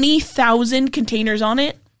 20,000 containers on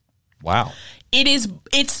it. Wow.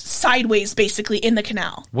 It's sideways basically in the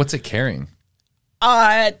canal. What's it carrying?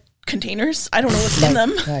 Containers. I don't know what's in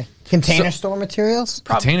them. Right. Container store materials?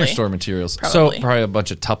 Probably. Container store materials. Probably. So probably a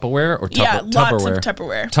bunch of Tupperware or Yeah, Tupperware. lots of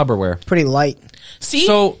Tupperware. Tupperware. Pretty light. See,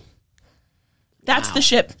 So that's the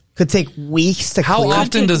ship. Could take weeks to How clear.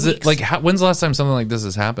 often take does it, weeks. like, when's the last time something like this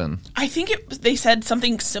has happened? I think they said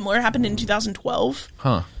something similar happened in 2012.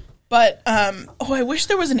 Huh. But I wish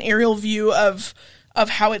there was an aerial view of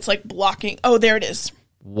how it's like blocking. Oh, there it is.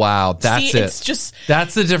 Wow, that's See, it. it's just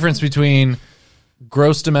That's the difference between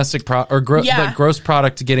gross domestic gross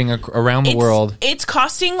product getting around the world. It's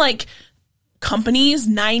costing like companies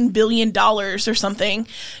 $9 billion or something.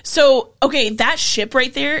 So, okay, that ship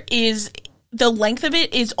right there is the length of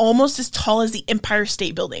it is almost as tall as the Empire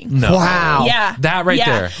State Building. No. Wow. Yeah. That right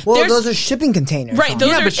there. Well, There's- those are shipping containers. right. Those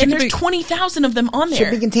Yeah, are, but shipping- and there's 20,000 of them on there.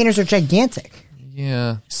 shipping containers are gigantic.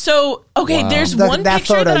 Yeah. So, okay, Wow. there's Look, one that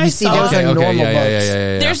picture photo, that I you see saw. those are normal boats.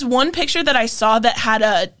 Yeah. There's one picture that I saw that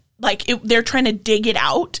had they're trying to dig it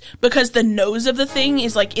out because the nose of the thing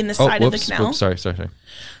is like in the side of the canal. Whoops, sorry.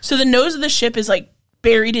 So the nose of the ship is like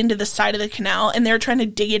buried into the side of the canal and they're trying to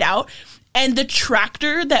dig it out. And the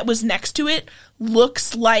tractor that was next to it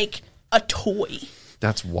looks like a toy.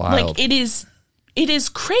 That's wild. Like it is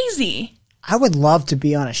crazy. I would love to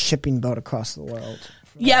be on a shipping boat across the world.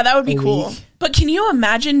 Yeah, that would be A cool. week. But can you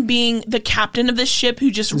imagine being the captain of this ship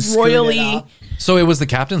who just screwed it royally, up. So it was the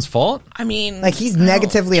captain's fault? I mean, Like he's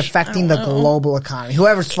negatively affecting the global economy.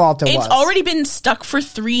 Whoever's fault it was. it's already been stuck for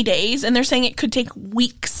 3 days and they're saying it could take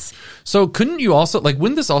weeks. So couldn't you also, like,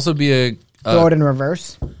 wouldn't this also be a... Throw it in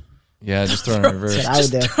reverse. Yeah, just throw it in reverse. I would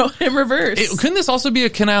Just do. throw it in reverse. Couldn't this also be a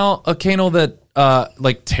canal that,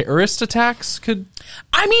 like, terrorist attacks could...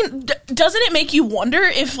 I mean, doesn't it make you wonder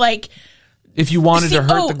if like If you wanted to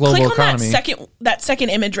hurt the global click on economy. that second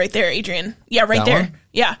image right there, Adrian. Yeah, right That there. one?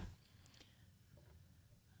 Yeah.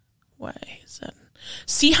 Why is that?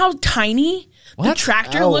 See how tiny the What?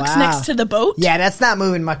 tractor Oh, looks wow. next to the boat? Yeah, that's not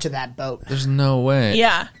moving much of that boat. There's no way.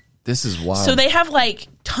 Yeah. This is wild. So they have like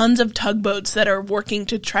tons of tugboats that are working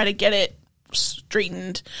to try to get it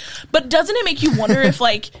straightened. But doesn't it make you wonder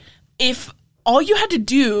if all you had to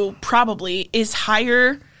do probably is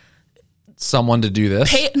hire Someone to do this?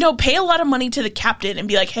 pay a lot of money to the captain and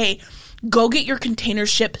be like, hey, go get your container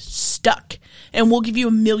ship stuck and we'll give you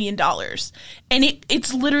 $1 million. And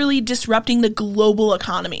it's literally disrupting the global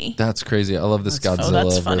economy. That's crazy. I love this Godzilla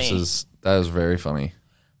that's funny. versus... That is very funny.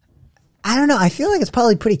 I don't know. I feel like it's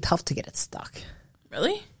probably pretty tough to get it stuck.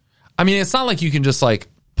 Really? I mean, it's not like you can just, like,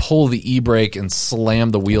 pull the e-brake and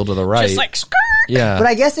slam the wheel to the right. Just like, skirt. yeah. But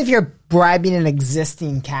I guess if you're bribing an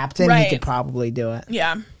existing captain, Right. he could probably do it.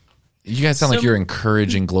 Yeah. You guys sound like So- you're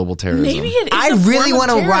encouraging global terrorism. Maybe it is. I a really want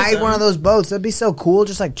to ride one of those boats. That'd be so cool,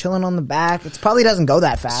 just like chilling on the back. It probably doesn't go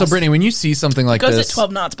that fast. So, Brittany, when you see something like It goes this... at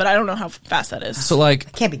 12 knots, but I don't know how fast that is. So, like,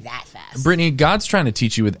 it can't be that fast. Brittany, God's trying to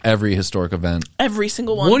teach you with every historic event. Every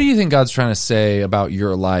single one. What do you think God's trying to say about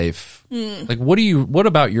your life? Like, what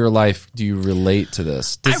about your life do you relate to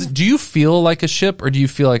this? Do you feel like a ship, or do you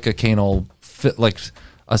feel like a canal, like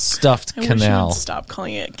a stuffed I wish you canal? would stop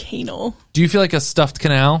calling it canal. Do you feel like a stuffed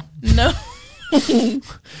canal? No.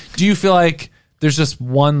 Do you feel like there's just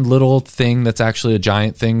one little thing that's actually a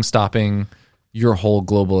giant thing stopping your whole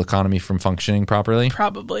global economy from functioning properly?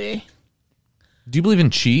 Probably. Do you believe in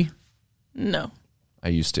chi? No. I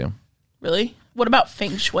used to. Really? What about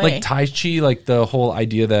feng shui? Like Tai Chi, like the whole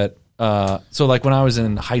idea that so like when I was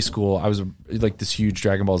in high school, I was like this huge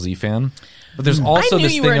Dragon Ball Z fan. But there's I also knew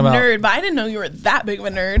this you thing were a about nerd, but I didn't know you were that big of a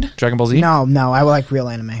nerd. Dragon Ball Z. No, I like real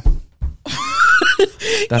anime.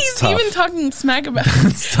 That's He's tough. even talking smack about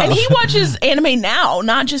it. And he watches anime now,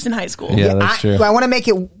 not just in high school. Yeah, that's true. I want to make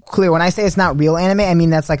it clear. When I say it's not real anime, I mean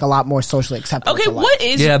that's like a lot more socially acceptable. Okay, to like. what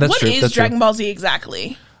is Yeah, that's what true, is that's true. Dragon Ball Z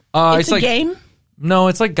exactly? It's It's a like game? no,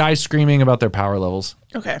 it's like guys screaming about their power levels.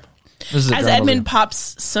 Okay. This is a As Dragon Ball Edmund Z.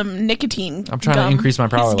 pops some nicotine. I'm trying to gum, increase my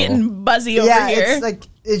power He's getting level. buzzy over Yeah, here.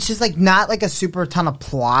 it's just like not like a super ton of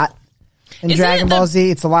plot in Isn't Dragon it the- Ball Z.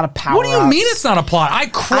 It's a lot of power. What do you mean it's not a plot? I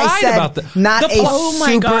cried I said about the not the a plot. Oh my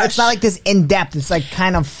super. gosh. It's not like this in depth. It's like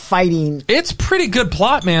kind of fighting. It's pretty good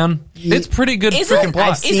plot, man. It's pretty good Isn't, freaking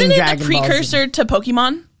plot. seen isn't it Dragon the Ball Z. precursor to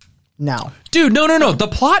Pokemon? No, Dude, no. The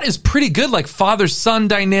plot is pretty good. Like father-son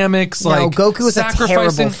dynamics. no. Like Goku is a sacrificing.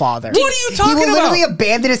 terrible father. What are you talking He will about? literally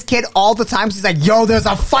abandon his kid all the time. So he's like, "Yo, there's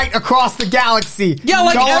a fight across the galaxy." Yeah,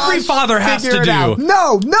 like Go every on, father has figure to it do. out.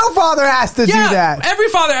 No father has to do that. Every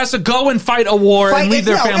father has to go and fight a war and leave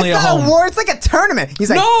their family it's at not home. a war. It's like a tournament. He's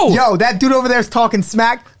like, No. "Yo, that dude over there's talking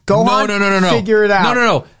smack. Go on, No. figure it out."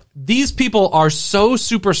 No. these people are so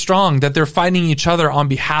super strong that they're fighting each other on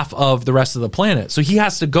behalf of the rest of the planet. So he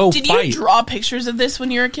has to go Did fight. you draw pictures of this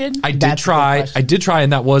when you were a kid? I did That's a good try. question. I did try,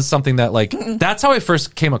 and that was something that like that's how I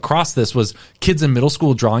first came across this was kids in middle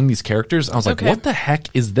school drawing these characters. I was like, Okay. what the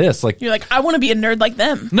heck is this? Like, You're like, I want to be a nerd like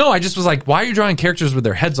them. no, I just was like, why are you drawing characters with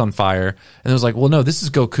their heads on fire? And it was like, well, no, this is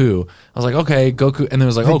Goku. I was like, okay, Goku. And then it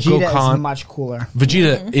was like, Vegeta oh, Gohan. is much cooler.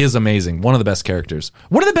 Vegeta is amazing. One of the best characters.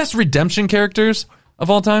 One of the best redemption characters of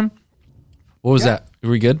all time. What was that? Were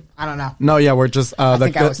we good? I don't know. No, yeah, we're just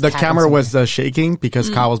think I was the tapping camera was shaking because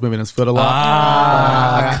Kyle was moving his foot a lot.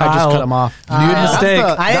 I just Kyle. cut him off. New mistake.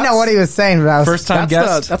 I didn't know what he was saying, but I was First time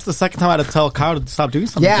guest. That's the second time I had to tell Kyle to stop doing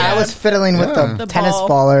something. Yeah, I was fiddling with the The tennis ball.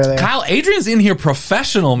 ball earlier. Kyle, Adrian's in here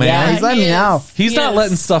professional, man. Yeah, he's letting he me know. is. He's He not is.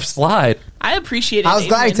 letting stuff slide. I appreciate it. I was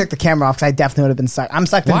glad he Adrian. took the camera off because I definitely would have been sucked. I'm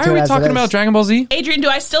sucked Why into are it we as talking it is. about Dragon Ball Z? Adrian, do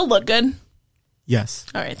I still look good? Yes.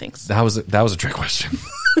 All right, thanks. That was a trick question.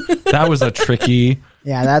 That was a tricky.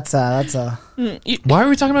 Yeah, that's a Why are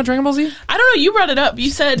we talking about Dragon Ball Z? I don't know. You brought it up. You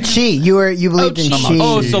said chi. You believed in chi. chi.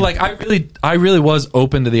 Oh, so like I really was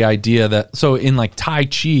open to the idea that so in like Tai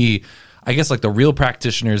Chi, I guess like the real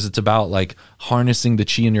practitioners, it's about like harnessing the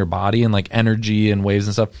chi in your body and like energy and waves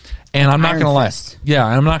and stuff. And I'm not Iron gonna lie, Fist. yeah,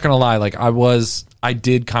 I'm not gonna lie. Like I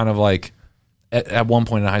did kind of like at one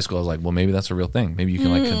point in high school, I was like, well, maybe that's a real thing. Maybe you can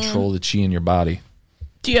like control the chi in your body.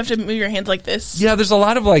 do you have to move your hands like this? Yeah, there's a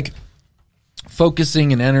lot of like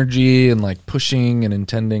focusing and energy and like pushing and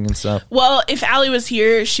intending and stuff. Well, if Allie was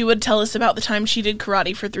here, she would tell us about the time she did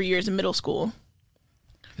karate for 3 years in middle school.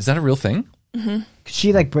 Is that a real thing? Could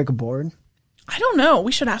she like break a board? I don't know.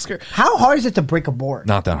 We should ask her. How hard is it to break a board?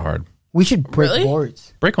 Not that hard. We should break Really?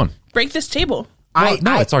 boards. Break one. Break this table.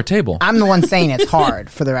 It's our table. I'm the one saying it's hard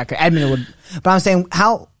for the record. Edmund would, but I'm saying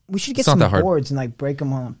how we should get It's not some that hard. boards and like break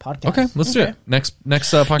them on a podcast. Okay, let's do it. Next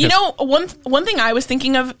podcast. You know, one thing I was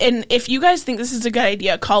thinking of, and if you guys think this is a good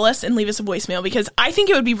idea, call us and leave us a voicemail because I think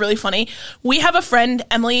it would be really funny. We have a friend,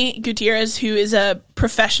 Emily Gutierrez, who is a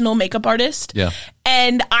professional makeup artist. Yeah.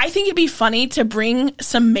 And I think it'd be funny to bring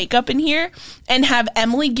some makeup in here and have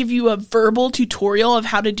Emily give you a verbal tutorial of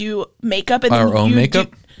how to do makeup. And Our then own you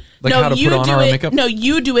makeup? do- Like no, how to you put on do our it, makeup? No,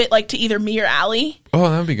 you do it like to either me or Allie. Oh,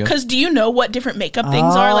 that would be good. Because do you know what different makeup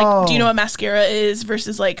things are? Like, do you know what mascara is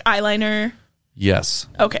versus like eyeliner? Yes.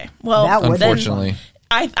 Okay, well, That would be Unfortunately.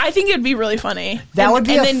 I think it'd be really funny. That And- would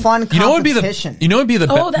be and a then- fun You know what would be the competition. you know what would be the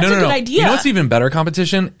Oh, that's a good idea. You know what's even better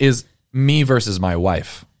competition is me versus my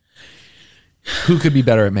wife. Who could be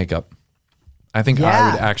better at makeup? I think I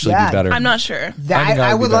Yeah, would actually yeah. be better. I'm not sure. I think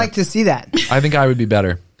I I would be would better. like to see that. I think I would be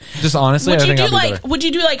better. Just honestly, Would I you think do I'd be like better. would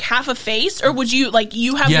you do like half a face or would you like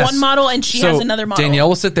you have Yes. one model and she So, has another model? Danielle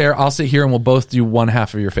will sit there, I'll sit here, and we'll both do one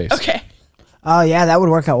half of your face. Okay, Oh yeah, that would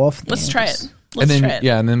work out well. For let's me. try it. And Let's then try it.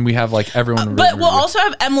 and then we have like everyone. But we'll also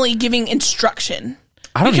have Emily giving instruction.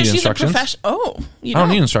 I don't because need she's instructions. a professional. Oh, you I don't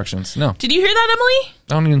need instructions. No, Did you hear that, Emily?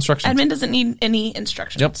 I don't need instructions. Edmund doesn't need any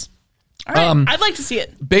instructions. Yep. All right, I'd like to see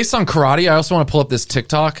it. Based on karate, I also want to pull up this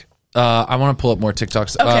TikTok. I want to pull up more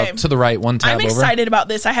TikToks. Okay. To the right, one tab I'm over. excited about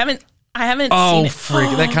this. I haven't Oh, seen it.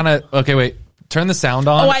 freak! That kind of okay. Wait, turn the sound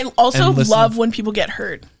on. Oh, I also and listen. love when people get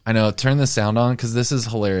hurt. I know. Turn the sound on because this is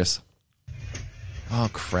hilarious. Oh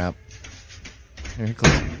crap! Here,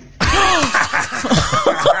 close.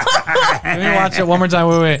 Let me watch it one more time.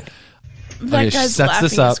 Wait. That Okay, she guy's sets laughing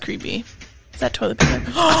this up. is creepy. Is that toilet paper?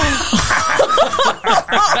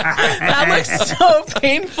 That looks so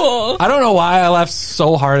painful. I don't know why I laughed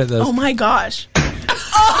so hard at this. Oh my gosh.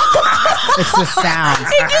 It's the sound.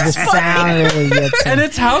 the gets funny. sound really gets me. And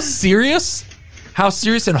it's how serious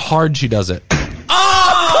and hard she does it.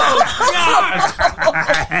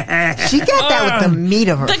 She got that with the meat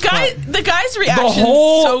of her. The guy's reaction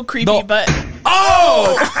whole- is so creepy, the- but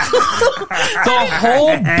The whole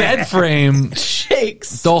bed frame.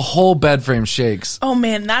 shakes. The whole bed frame shakes. Oh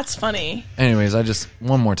man, that's funny. Anyways,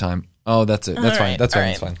 one more time. Oh, that's it. That's All fine. right, That's all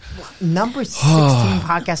fine. That's right. fine. Number 16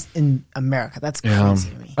 podcast in America. That's crazy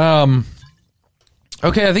to me.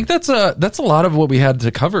 Okay, I think that's a lot of what we had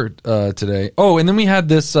to cover today. Oh, and then we had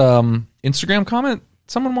this Instagram comment.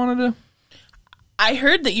 Someone wanted to I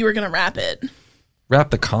heard that you were gonna wrap it.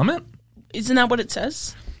 wrap the comment. Isn't that what it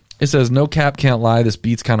says? It says, "No cap, can't lie. This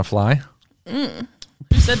beats kind of fly." Who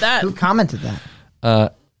said that? Who commented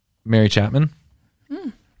that? Mary Chapman,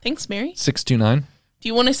 Thanks, Mary. 629. Do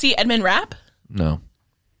you want to see Edmund rap? No,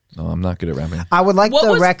 I'm not good at rapping. I would like What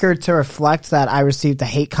the was- record to reflect that I received a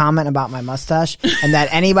hate comment about my mustache and that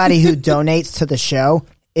anybody who donates to the show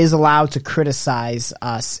is allowed to criticize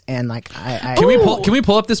us and like I Can we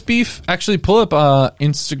pull up this beef? Actually, pull up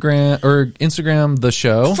Instagram the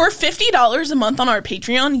show. For $50 a month on our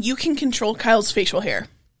Patreon, you can control Kyle's facial hair.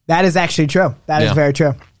 That is actually true. That is Yeah. very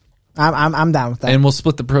true. I'm down with that. And we'll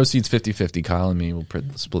split the proceeds 50-50. Kyle and me will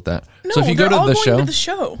split that. No, so if you go they're to all the going show, to the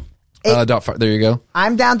show. there you go.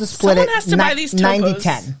 I'm down to split Someone it. has to buy these topos.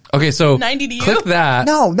 90-10. Okay, so 90 to you? click that.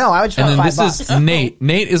 No, I would just And want then $5. this is Nate.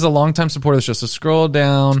 Nate is a longtime supporter of the show. So scroll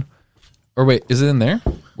down. Or wait, is it in there?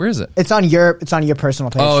 Where is it? It's on your personal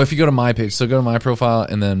page. Oh, if you go to my page. So go to my profile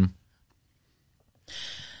and then...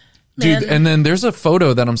 Man. Dude, and then there's a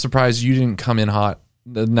photo that I'm surprised you didn't come in hot.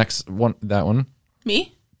 The next one, that one.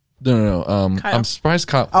 Me? No. Kyle. I'm surprised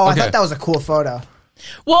Kyle... Oh, I okay. thought that was a cool photo.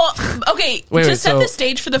 Well, okay. Wait, to set so- the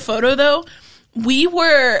stage for the photo, though, we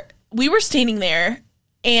were standing there,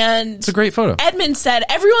 and It's a great photo. Edmund said,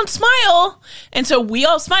 "Everyone smile," and so we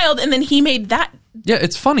all smiled, and then he made that. Yeah,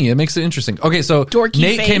 it's funny. It makes it interesting. Okay, so Dorky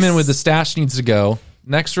Nate face. came in with the stash needs to go.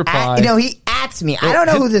 Next reply. He ats me. I don't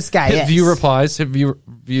know who this guy hit is. View replies. Hit view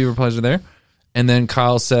replies are there. And then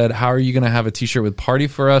Kyle said, "How are you going to have a T-shirt with "Party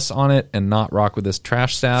for Us" on it and not rock with this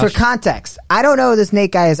trash stash?" For context, I don't know who this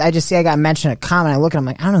Nate guy is. I just see I got mentioned a comment. I look at him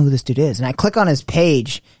like, I don't know who this dude is. And I click on his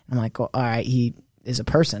page. I'm like, well, all right, he is a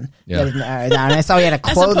person. Yeah. And I saw he had a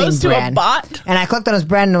As clothing opposed to a brand. bot? And I clicked on his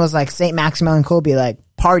brand and it was like St. Maximilian Colby, like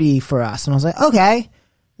 "Party for Us." And I was like, okay,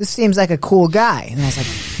 this seems like a cool guy. And I was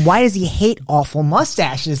like, why does he hate awful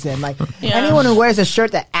mustaches then? Like Yeah. anyone who wears a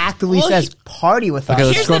shirt that actively Well, says "Party with Okay, Us."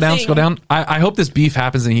 let's Here's scroll the down. thing. Scroll down. I hope this beef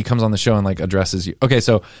happens and he comes on the show and like addresses you. Okay,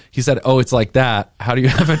 so he said, "Oh, it's like that. How do you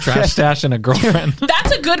have a trash stash and a girlfriend?"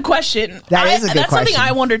 That's a good question. That is a good That's something question.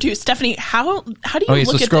 I wonder too, Stephanie. How do you Okay, look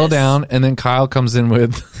so at scroll this? down and then Kyle comes in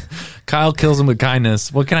with Kyle kills him with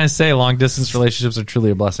kindness. What can I say? Long distance relationships are truly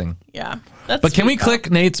a blessing. Yeah, that's But can we sweet, though.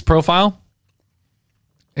 click Nate's profile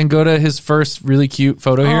and go to his first really cute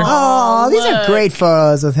photo here? Oh, these are look. great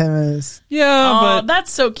photos with him. As Yeah, Oh, but that's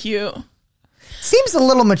so cute. seems a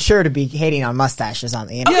little mature to be hating on mustaches on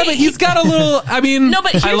the internet. yeah, but he's got a little. I mean, No,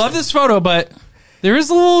 but I here's- love this photo, but there is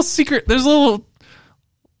a little secret. There's a little.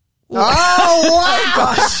 Oh my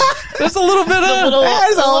gosh! There's a little bit of. A little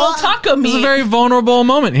There's a lot. taco There's a meat. very vulnerable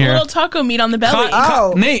moment here. Little taco meat on the belly.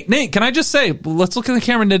 Oh. Nate, can I just say? Let's look at the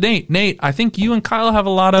camera to Nate. Nate, I think you and Kyle have a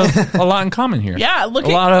lot in common here. Yeah, a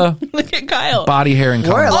lot of look at Kyle. body hair in We're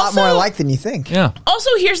common. a lot Also- more alike than you think. Yeah. Also,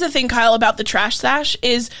 here's the thing, Kyle, about the trash stash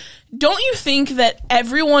is, don't you think that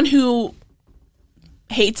everyone who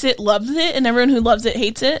hates it loves it, and everyone who loves it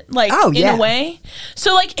hates it? Like, Oh, in yeah. a way.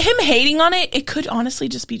 So, like, him hating on it could honestly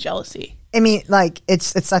just be jealousy. I mean, like it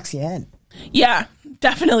sucks you in. Yeah,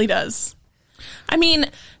 definitely does. I mean,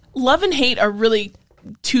 love and hate are really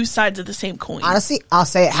two sides of the same coin. Honestly, I'll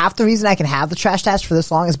say it, half the reason I can have the trash stash for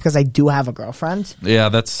this long is because I do have a girlfriest. Yeah,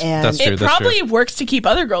 that's And- true. it That's probably true. works to keep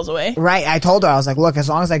other girls away. Right? I told her, I was like, look, as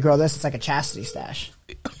long as I grow this, it's like a chastity stash.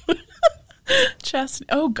 Chastity.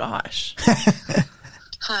 Oh, gosh.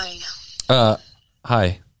 Hi.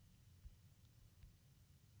 Hi.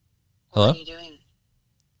 Hello. What are you doing?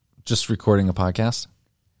 Just recording a podcast.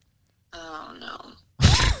 Oh, no.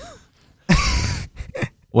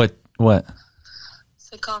 What?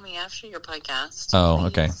 So call me after your podcast. Oh, please.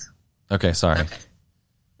 okay. Okay, sorry. Okay.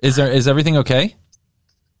 Is everything okay?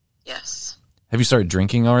 Yes. Have you started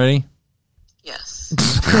drinking already? Yes.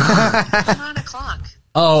 It's 9 o'clock.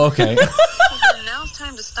 Oh, okay. Now it's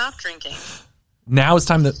time to stop drinking. Now it's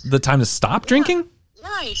the time to stop drinking?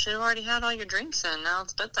 Yeah, you should have already had all your drinks in. Now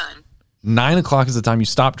it's bedtime. 9 o'clock is the time you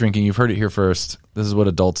stop drinking. You've heard it here first. This is what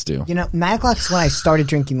adults do. You know, 9 o'clock is when I started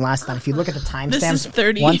drinking last time. If you look at the This is timestamps,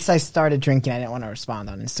 30. once I started drinking, I didn't want to respond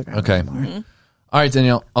on Instagram. Okay. anymore. All right,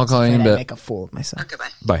 Danielle. I'll call you in a I bit. make a fool of myself. Okay, bye.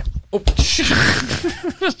 Bye. Oh,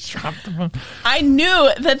 I knew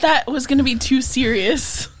that was going to be too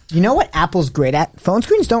serious. You know what Apple's great at? Phone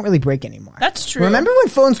screens don't really break anymore. That's true. Remember when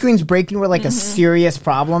phone screens breaking were like a serious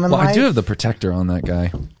problem in well, life? I do have the protector on that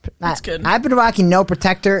guy. That's good. I've been rocking no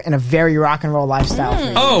protector and a very rock and roll lifestyle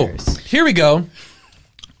for Oh, years. here we go.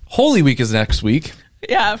 Holy Week is next week.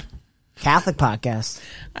 Yeah. Catholic podcast.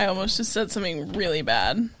 I almost just said something really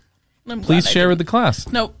bad. I'm glad Please I share with didn't. the class.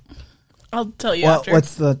 Nope. I'll tell you Well,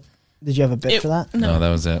 after. did you have a bit for that? No, that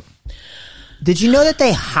was it. Did you know that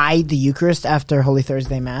they hide the Eucharist after Holy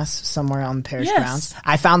Thursday Mass somewhere on parish Yes. grounds?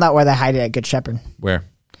 I found out where they hide it at Good Shepherd. Where?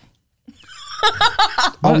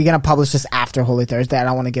 Are we going to publish this after Holy Thursday? I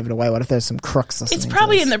don't want to give it away. What if there's some crooks listening it's to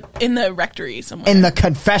probably this? in the rectory somewhere. In the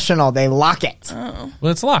confessional. They lock it. Well,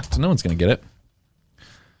 it's locked. No one's going to get it.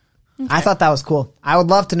 I thought that was cool. I would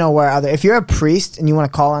love to know where other... If you're a priest and you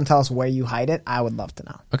want to call and tell us where you hide it, I would love to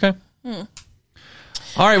know. Okay. All right.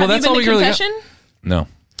 Well, Have that's you all been we to really confession? got. No.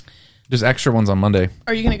 There's extra ones on Monday.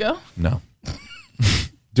 Are you going to go? No.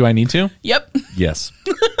 Do I need to? Yep. Yes.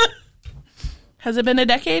 Has it been a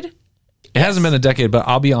decade? It hasn't been a decade, but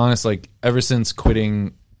I'll be honest, like ever since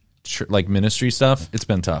quitting like ministry stuff, it's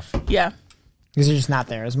been tough. Yeah. Because you're just not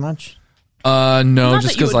there as much. No, Not just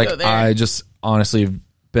that you because would like go there. I just honestly have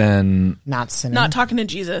been Not sinning. Not talking to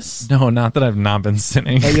Jesus. no, not that I've not been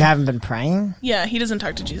sinning. That you haven't been praying? Yeah, he doesn't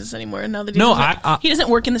talk to Jesus anymore. Now that he No, doesn't, he doesn't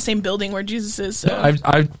work in the same building where Jesus is. So.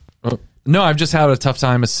 I've just had a tough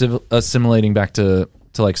time assimilating back to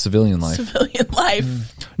like civilian life. Civilian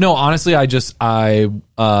life. No, honestly, I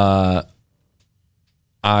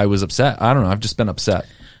was upset. I don't know. I've just been upset.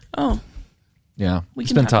 Oh, Yeah, we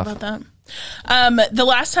it's can been talk tough. about that. The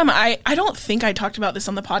last time I don't think I talked about this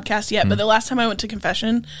on the podcast yet, but the last time I went to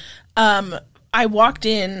confession, I walked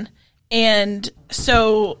in, and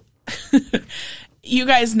so you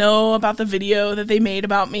guys know about the video that they made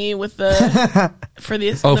about me with the for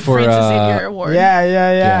the Francis Xavier Award.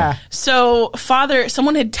 Yeah. So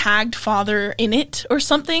someone had tagged Father in it or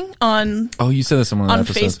something on Oh, you said this on one of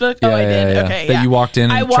the episodes. Facebook. I did. Okay, That yeah. you walked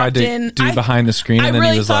in I and walked tried to in. do behind the screen, I and then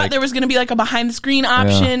really he was thought like, there was going to be like a behind the screen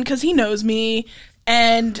option because he knows me,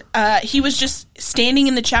 and he was just standing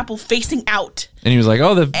in the chapel facing out. and he was like,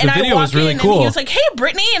 "Oh, the And I video was walked really in cool. And he was like, "Hey,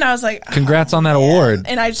 Brittany," and I was like, Congrats on that man. award."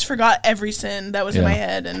 And I just forgot every sin that was in Yeah. my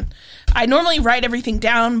head, and I normally write everything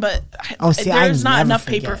down, but I there's not never enough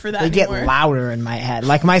forget. paper for that They anymore. get louder in my head.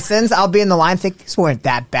 Like my sins, I'll be in the line thinking these weren't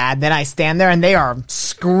that bad. Then I stand there and they are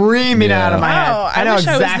screaming Yeah. out of my Wow, head. I know wish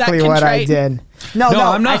I was that exactly what I contrite. did. No,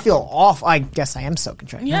 I'm not- I feel awful. I guess I am so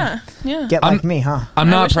contrite. Yeah. Get like me, huh? I'm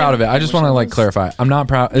I not wish proud I- of it. I just wish want I to like was. clarify. I'm not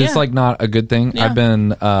proud. It's Yeah. like not a good thing. Yeah. I've been,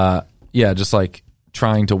 just like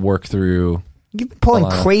trying to work through. You've been pulling A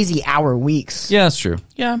lot of- crazy hour weeks. Yeah, that's true.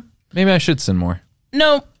 Yeah. Maybe I should sin more.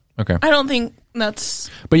 No, Okay, I don't think that's.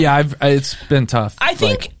 but yeah, it's been tough. I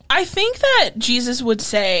think Like, I think that Jesus would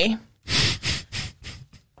say,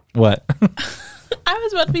 what? I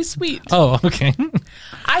was about to be sweet. Oh, okay.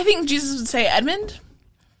 I think Jesus would say, Edmund,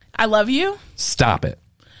 I love you. Stop it.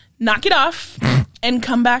 Knock it off and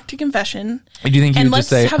come back to confession. Do you think he And would let's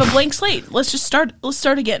just say, have a blank slate. Let's just start. Let's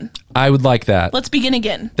start again. I would like that. Let's begin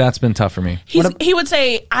again. That's been tough for me. He would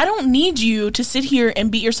say, I don't need you to sit here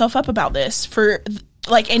and beat yourself up about this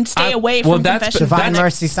and stay away well, from that's- confession. Divine That's-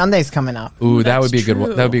 Mercy Sunday's coming up. Ooh, that That's would be a good one.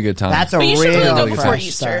 true. That would be a good time. That's a But you should real really go before fresh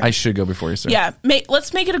Easter. start. I should go before Easter. Yeah,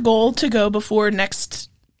 let's make it a goal to go before next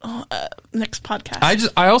podcast.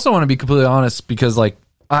 I also want to be completely honest because like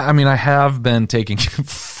I mean I have been taking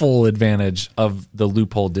full advantage of the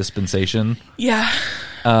loophole dispensation, yeah.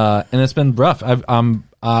 and it's been rough.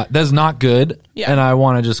 That's not good, Yeah. and I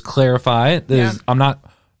want to just clarify. I'm not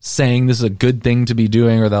saying this is a good thing to be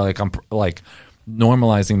doing or that like I'm like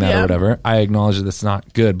normalizing that or Yeah. whatever. I acknowledge that it's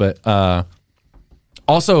not good, but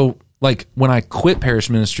also like when I quit parish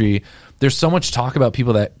ministry, there's so much talk about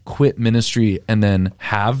people that quit ministry and then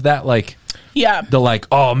have that like. Yeah. The like,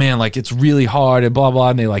 oh man, like it's really hard and blah blah,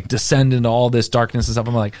 and they like descend into all this darkness and stuff.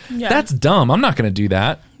 I'm like, Yeah. that's dumb. I'm not going to do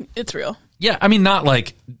that. It's real. Yeah, I mean, not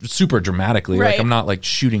like super dramatically. Like Right. I'm not like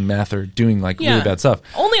shooting meth or doing like Yeah. really bad stuff.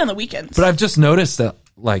 Only on the weekends. But I've just noticed that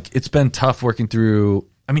like it's been tough working through.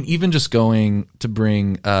 I mean, even just going to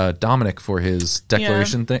bring Dominic for his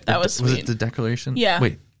declaration thing. that was it sweet. the declaration? Yeah.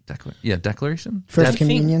 Wait, declaration. First I think-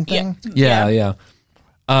 communion thing. Yeah.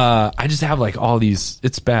 I just have like all these.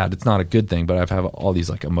 It's bad. It's not a good thing, but I've have all these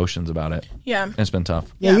like emotions about it. Yeah. And it's been tough.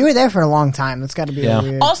 Yeah, you were there for a long time. That's got to be Yeah. a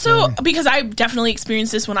weird. Also, because I definitely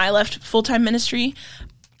experienced this when I left full-time ministry,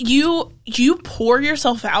 you pour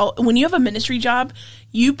yourself out. When you have a ministry job,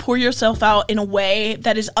 you pour yourself out in a way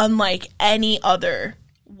that is unlike any other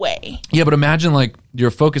way. Yeah, but imagine like you're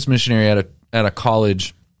a focus missionary at a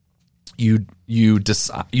college. You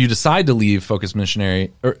decide to leave focus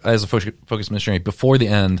missionary or as a focus missionary before the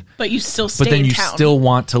end, But you still stay but then in you town. still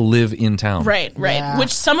want to live in town. Right. Yeah.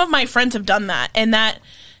 Which some of my friends have done that, and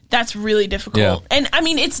that's really difficult. Yeah. And I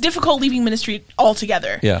mean, it's difficult leaving ministry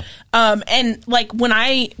altogether. Yeah. And like when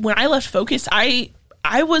I left Focus, I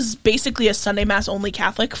was basically a Sunday Mass only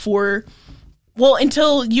Catholic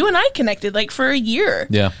until you and I connected, like for a year.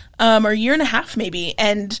 Yeah. Or a year and a half maybe.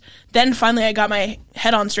 And then finally I got my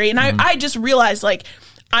head on straight, and I just realized like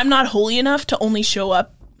I'm not holy enough to only show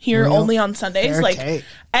up here Real only on Sundays. fair Like take.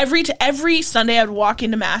 every Sunday I'd walk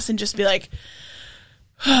into Mass and just be like,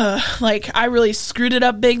 like I really screwed it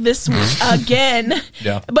up big this week again.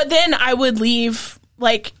 Yeah. But then I would leave.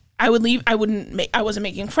 I wasn't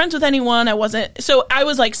making friends with anyone. So I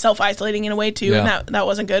was like self-isolating in a way too, Yeah. and that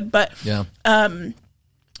wasn't good. But Yeah.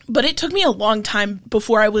 but it took me a long time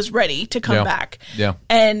before I was ready to come Yeah. back. Yeah.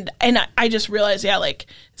 And I just realized, like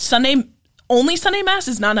only Sunday Mass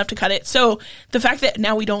is not enough to cut it. So the fact that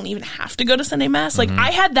now we don't even have to go to Sunday Mass, like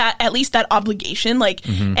I had at least that obligation,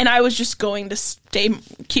 and I was just going to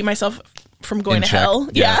keep myself from going In to check. hell.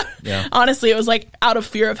 Yeah, yeah. Honestly, it was like out of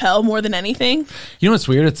fear of hell more than anything. You know what's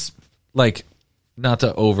weird? It's like, not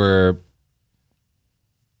to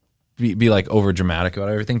be like over dramatic about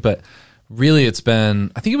everything, but really it's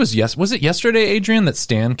been, I think it was yesterday, Adrian, that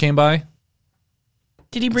Stan came by?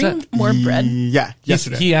 Did he bring more bread? Yeah,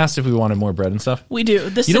 yesterday. He asked if we wanted more bread and stuff. We do. The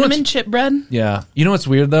You know cinnamon what's- chip bread. Yeah. You know what's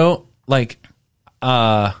weird though? Like,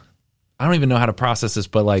 I don't even know how to process this,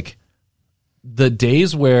 but like the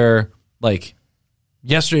days where like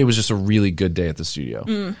yesterday was just a really good day at the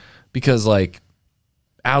studio because like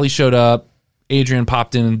Allie showed up, Adrian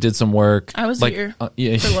popped in and did some work. I was like, here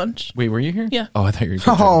yeah. for lunch. Wait, were you here? Yeah. Oh, I thought you were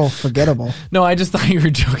joking. Oh, forgettable. No, I just thought you were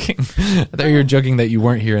joking. I thought you were joking that you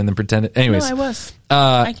weren't here and then pretended. Anyways, No, I was.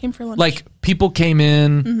 I came for lunch. like people came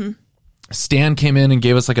in. Mm-hmm. Stan came in and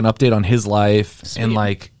gave us like an update on his life, and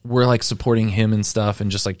like we're like supporting him and stuff, and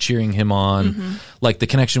just like cheering him on. Mm-hmm. Like the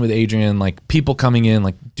connection with Adrian, like people coming in,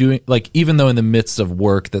 like doing like even though in the midst of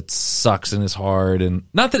work that sucks and is hard, and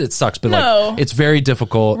not that it sucks, but No. like it's very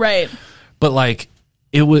difficult, Right. But like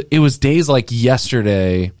it was days like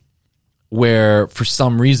yesterday where for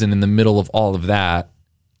some reason in the middle of all of that,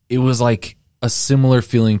 it was like a similar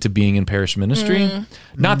feeling to being in parish ministry.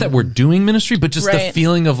 Not that we're doing ministry, but just the Right.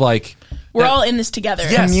 feeling of like We're that- all in this together.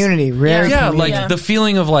 Yes. Community, rare yeah, community. like Yeah. the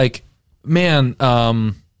feeling of like, man,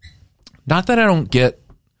 not that I don't get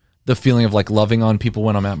the feeling of like loving on people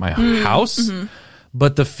when I'm at my house,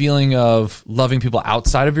 but the feeling of loving people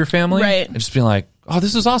outside of your family, Right. and just being like, oh,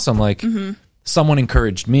 this is awesome. Like someone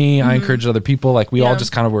encouraged me, I encouraged other people. Like we all Yeah.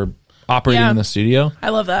 just kind of were operating Yeah. in the studio. I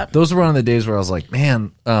love that. Those were one of the days where I was like,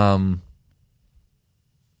 man,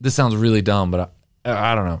 this sounds really dumb, but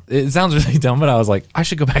I don't know. It sounds really dumb, but I was like, I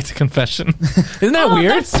should go back to confession. Isn't that Oh,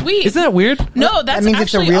 weird? that's sweet. Isn't that weird? No, that's that means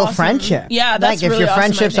it's a actually real awesome. friendship. Yeah, that's like if really your awesome, I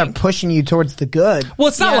friendships are think. pushing you towards the good. Well,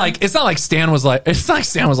 it's not Yeah. like Stan was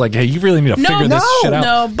like, hey, you really need to figure this shit out.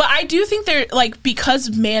 No, but I do think they're like,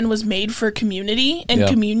 because man was made for community and Yeah.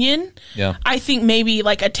 communion. Yeah. I think maybe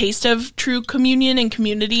like a taste of true communion and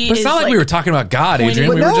community. But it's is not like we were talking about God, pointing- Adrian.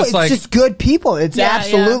 But We no, were just it's like, just good people. It's Yeah,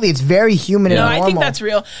 absolutely, it's very human No, and I normal. think that's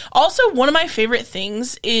real. Also, one of my favorite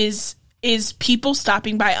things is people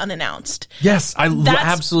stopping by unannounced. yes, I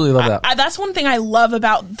absolutely love that. That's one thing I love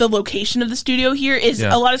about the location of the studio here is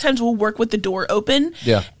Yeah. a lot of times we'll work with the door open.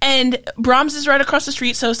 Yeah. And Brahms is right across the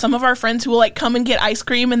street, so some of our friends who will like come and get ice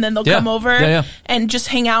cream and then they'll Yeah. come over Yeah. and just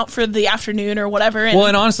hang out for the afternoon or whatever. And Well,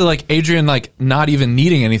 and honestly, like Adrian, like not even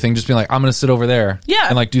needing anything, just being like, I'm going to sit over there, Yeah.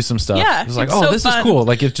 and like do some stuff. yeah, It was like, it's oh, so this fun. is cool.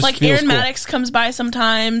 Like it just like feels Aaron cool. Maddox comes by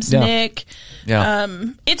sometimes, Yeah. Nick. Yeah,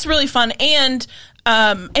 It's really fun, and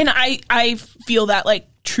I feel that like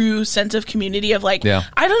true sense of community of like Yeah.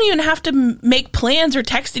 I don't even have to make plans or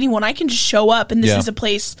text anyone. I can just show up, and this Yeah. is a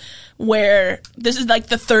place where this is like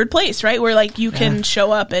the third place, right? Where like you can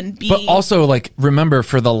show up and be. But also, like, remember,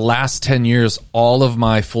 for the last 10 years, all of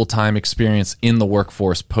my full-time experience in the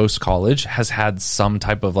workforce post-college has had some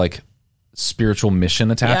type of, like, spiritual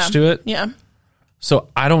mission attached to it. Yeah. So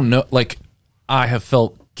I don't know, like, I have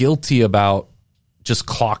felt guilty about just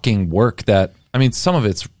clocking work that, I mean, some of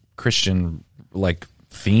it's Christian, like,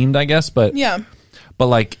 themed, I guess, but Yeah.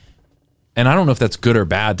 like, and I don't know if that's good or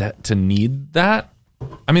bad to need that.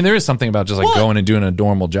 I mean, there is something about just like Well- going and doing a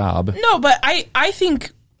normal job. No, but I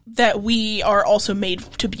think that we are also made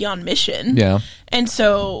to be on mission. Yeah. And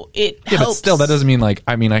so it Yeah, helps. but still, that doesn't mean like,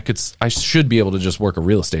 I mean, I should be able to just work a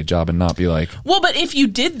real estate job and not be like, Well, but if you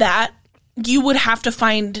did that, you would have to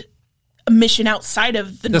find a mission outside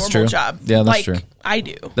of the That's normal true. job. Yeah, that's like true. I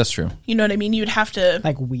do. that's true. You know what I mean? You'd have to.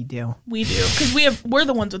 like we do. We do because we're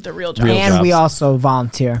the ones with the real job. Real And we jobs. also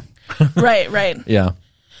volunteer. Right. Yeah.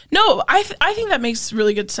 No, I think that makes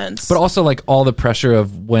really good sense. But also like all the pressure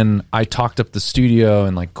of when I talked up the studio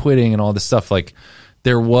and like quitting and all this stuff, like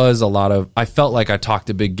there was a lot of, I felt like I talked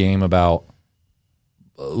a big game about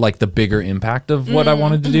like the bigger impact of what I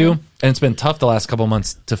wanted to do. And it's been tough the last couple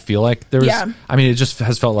months to feel like there was, Yeah. I mean, it just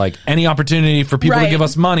has felt like any opportunity for people to Right. give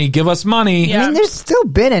us money, give us money. Yeah. I mean, there's still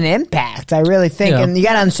been an impact, I really think. Yeah. And you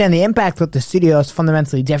got to understand the impact with the studio is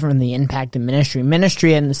fundamentally different than the impact in ministry.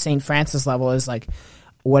 Ministry in the St. Francis level is like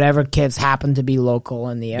whatever kids happen to be local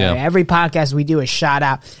in the area. Yeah. Every podcast we do is shout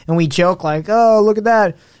out. And we joke like, oh, look at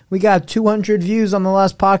that. We got 200 views on the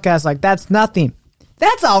last podcast. Like, that's nothing.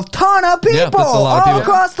 That's a ton of people that's a lot of all people.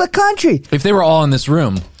 across the country. If they were all in this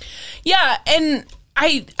room, Yeah, and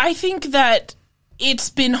I think that it's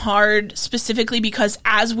been hard specifically because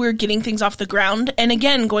as we're getting things off the ground, and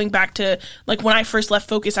again, going back to like when I first left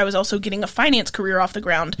Focus, I was also getting a finance career off the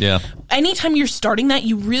ground. Yeah. anytime you're starting that,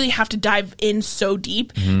 you really have to dive in so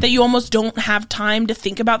deep that you almost don't have time to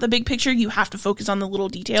think about the big picture. You have to focus on the little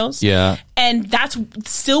details. Yeah. And that's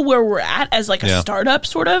still where we're at as like a startup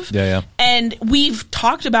sort of. Yeah. And we've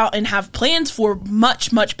talked about and have plans for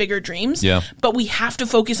much, much bigger dreams. Yeah. But we have to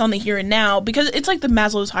focus on the here and now because it's like the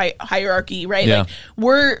Maslow's hierarchy, right? Yeah. Like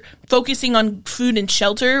we're focusing on food and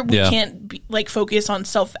shelter. We Yeah. can't like focus on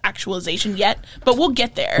self-actualization yet, but we'll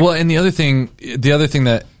get there. Well, and the other thing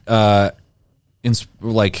that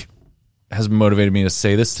has motivated me to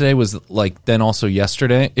say this today was like then also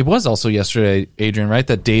yesterday. It was also yesterday, Adrian, right?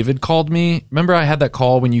 That David called me. Remember I had that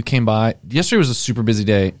call when you came by? Yesterday was a super busy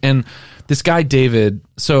day. And this guy, David,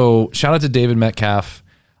 so shout out to David Metcalf.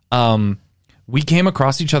 We came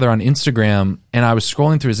across each other on Instagram and I was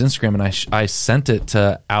scrolling through his Instagram and I sent it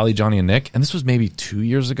to Allie, Johnny, and Nick. And this was maybe 2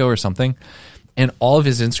 years ago or something. And all of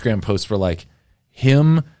his Instagram posts were like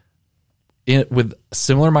him with a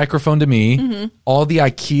similar microphone to me, all the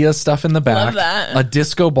IKEA stuff in the back, Love that. a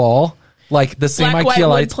disco ball, like the same Black, IKEA white wood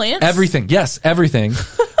lights, plants? everything. Yes, everything.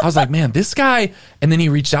 I was like, man, this guy. And then he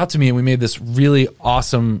reached out to me and we made this really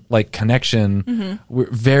awesome like connection. We're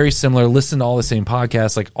very similar, listened to all the same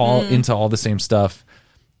podcasts, like all into all the same stuff,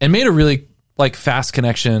 and made a really like fast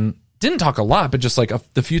connection. Didn't talk a lot, but just like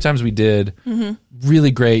the few times we did,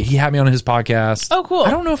 really great. He had me on his podcast. Oh, cool. I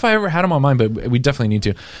don't know if I ever had him on mine, but we definitely need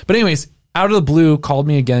to. But anyways, out of the blue, called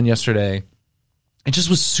me again yesterday. It just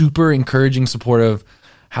was super encouraging, supportive.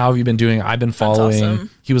 How have you been doing? I've been following. awesome.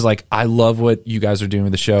 He was like, I love what you guys are doing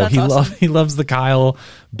with the show. That's awesome. He loves the Kyle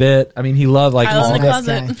bit. I mean, he loved like Kyle's all in the that.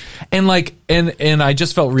 closet. And like, and I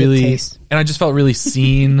just felt really, taste. and I just felt really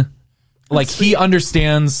seen. Like he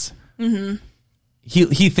understands.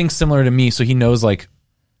 He thinks similar to me, so he knows like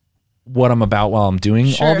what I'm about while I'm doing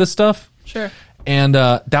all Sure. this stuff. Sure. And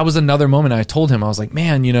that was another moment I told him, I was like,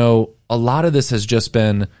 man, you know, a lot of this has just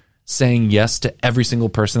been saying yes to every single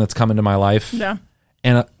person that's come into my life. Yeah.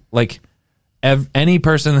 And like any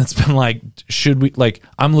person that's been like, should we, like,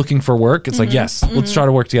 I'm looking for work. It's like, yes, let's try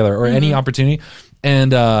to work together, or any opportunity.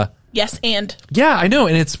 And Yes, and yeah, I know.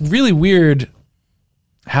 And it's really weird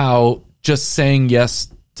how just saying yes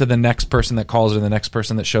to the next person that calls or the next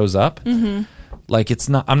person that shows up. Like it's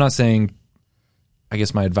not, I'm not saying, I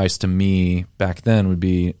guess my advice to me back then would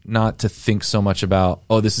be not to think so much about,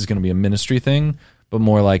 oh, this is going to be a ministry thing, but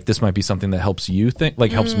more like this might be something that helps you think,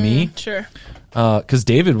 like helps me. sure. Because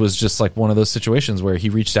David was just like one of those situations where he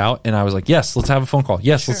reached out and I was like, yes, let's have a phone call.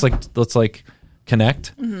 Yes, let's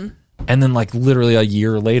connect. And then like literally a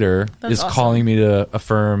year later That's is awesome. calling me to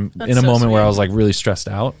affirm That's in a so moment where I sweet. was like really stressed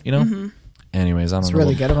out, you know? Anyways, I don't know.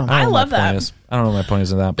 really good of him. I don't know I what love my point that. is. I don't know what my point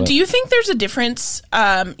is in that, but Do you think there's a difference?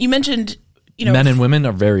 You mentioned, you know, men and women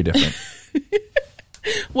are very different.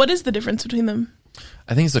 what is the difference between them?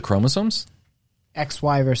 I think it's the chromosomes.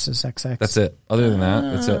 XY versus XX. That's it. Other than that,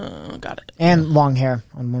 that's it. Oh, got it. And long hair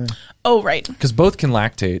on women. Oh, right. Because both can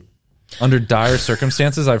lactate. Under dire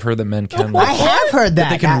circumstances, I've heard that men can I lactate. have heard that.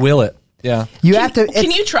 They can will it. Yeah. You have to.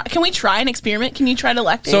 Can you try? Can we try an experiment? Can you try to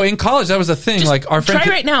lactate? So in college, that was a thing. Just like our friend.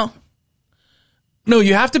 try right now. No,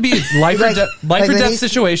 you have to be life Like- or like death they-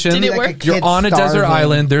 situation. Did it like work? a kid You're on a desert starving.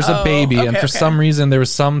 island. There's a Oh, baby, and okay, for okay. some reason, there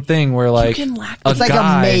was something where like can lactate. a It's like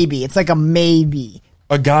guy, a maybe. It's like a maybe.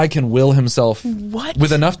 a guy can will himself. What?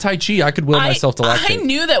 With enough Tai Chi, I could will myself to I lactate.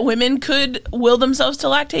 knew that women could will themselves to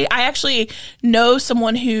lactate. I actually know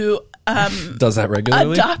someone who Does that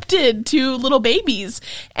regularly? adopted 2 little babies,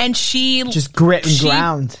 and she Just grit and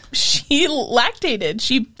ground. She lactated.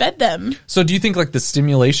 She fed them. So do you think like the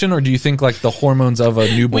stimulation, or do you think like the hormones of a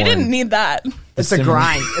newborn? We didn't need that. It's a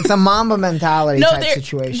grind. It's a Mamba mentality No, type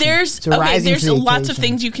situation. there's It's a rising there's to the lots of occasion.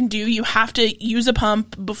 things you can do. You have to use a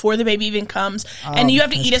pump before the baby even comes, and you have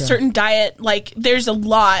to that's eat a true. certain diet. Like there's a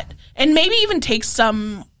lot, and maybe even take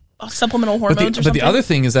some supplemental hormones or But something. the other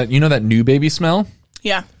thing is that you know that new baby smell.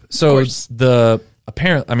 yeah. So Of it's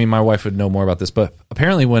I mean, my wife would know more about this, but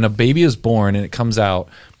apparently when a baby is born and it comes out,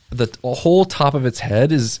 the whole top of its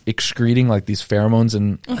head is excreting like these pheromones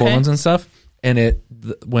and hormones and stuff. And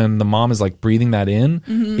when the mom is like breathing that in,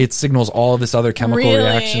 it signals all of this other chemical Really?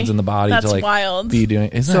 reactions in the body That's to like wild. be doing.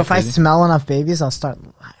 Isn't So that if I crazy? smell enough babies, I'll start.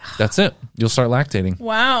 That's it. You'll start lactating.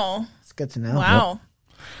 Wow. It's good to know. Wow.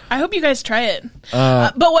 I hope you guys try it.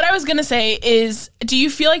 But what I was going to say is, do you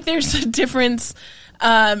feel like there's a difference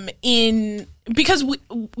in, because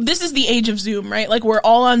this is the age of Zoom, right? Like we're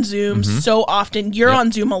all on Zoom so often. You're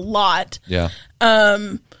on Zoom a lot. Yeah.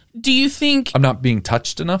 Do you think, I'm not being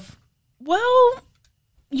touched enough. well,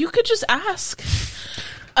 you could just ask.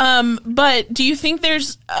 But do you think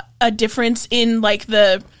there's a difference in like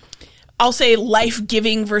I'll say life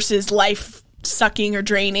giving versus life sucking or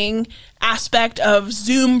draining aspect of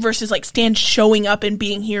Zoom versus like Stan showing up and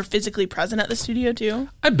being here physically present at the studio too?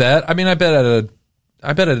 I bet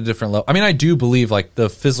at a different level. I mean, I do believe like the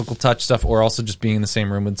physical touch stuff or also just being in the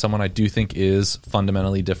same room with someone I do think is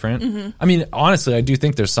fundamentally different. I mean, honestly, I do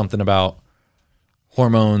think there's something about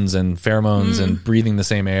hormones and pheromones and breathing the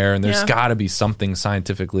same air, and there's got to be something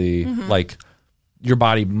scientifically like your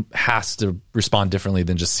body has to respond differently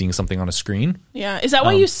than just seeing something on a screen. Yeah. Is that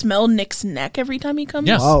why you smell Nick's neck every time he comes?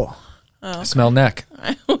 Yes. Oh. Okay. Smell neck.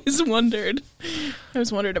 I always wondered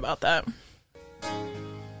about that.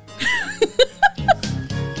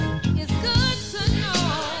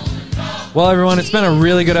 Well, everyone, it's been a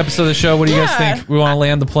really good episode of the show. What do you guys think? We want to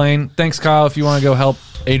land the plane. Thanks, Kyle, if you want to go help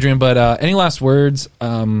Adrian. But any last words,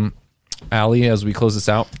 Allie, as we close this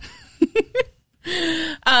out?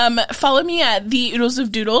 Follow me at the Oodles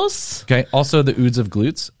of Doodles. Okay. Also, the Oods of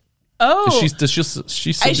Glutes. Oh. Does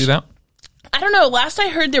she still do that? I don't know. Last I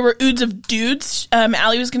heard, there were Oods of Dudes.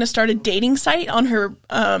 Allie was going to start a dating site on her.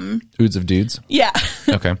 Oods of Dudes? Yeah.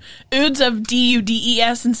 Okay. Oods of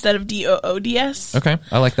DUDES instead of DOODS. Okay.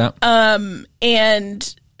 I like that.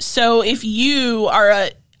 And so if you are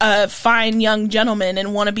a fine young gentleman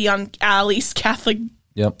and want to be on Allie's Catholic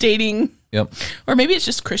dating, or maybe it's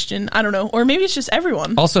just Christian, I don't know, or maybe it's just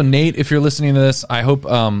everyone. Also, Nate, if you're listening to this, I hope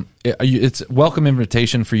it's a welcome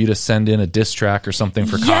invitation for you to send in a diss track or something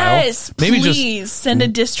for Kyle. Yes, maybe please send a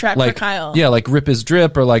diss track for Kyle. Yeah, like rip his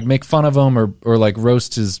drip or like make fun of him or like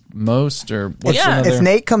roast his most or what's another? If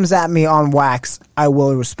Nate comes at me on wax, I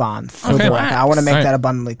will respond. For the record. I want to make that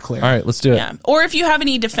abundantly clear. All right, let's do it. Yeah. Or if you have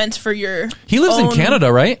any defense for your He lives in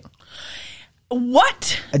Canada, right?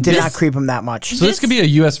 What? I did not creep him that much. So this could be a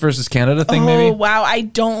U.S. versus Canada thing, maybe? Oh, wow. I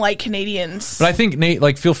don't like Canadians. But I think, Nate,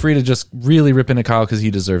 like, feel free to just really rip into Kyle because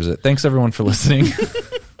he deserves it. Thanks, everyone, for listening.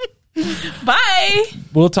 Bye.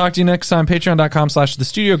 We'll talk to you next time. Patreon.com/The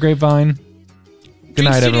Studio Grapevine. Good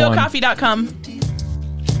night, everyone. DrinkStudioCoffee.com.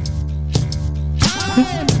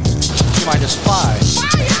 Minus 5,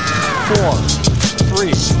 4,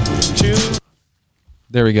 3, 2.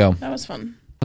 There we go. That was fun.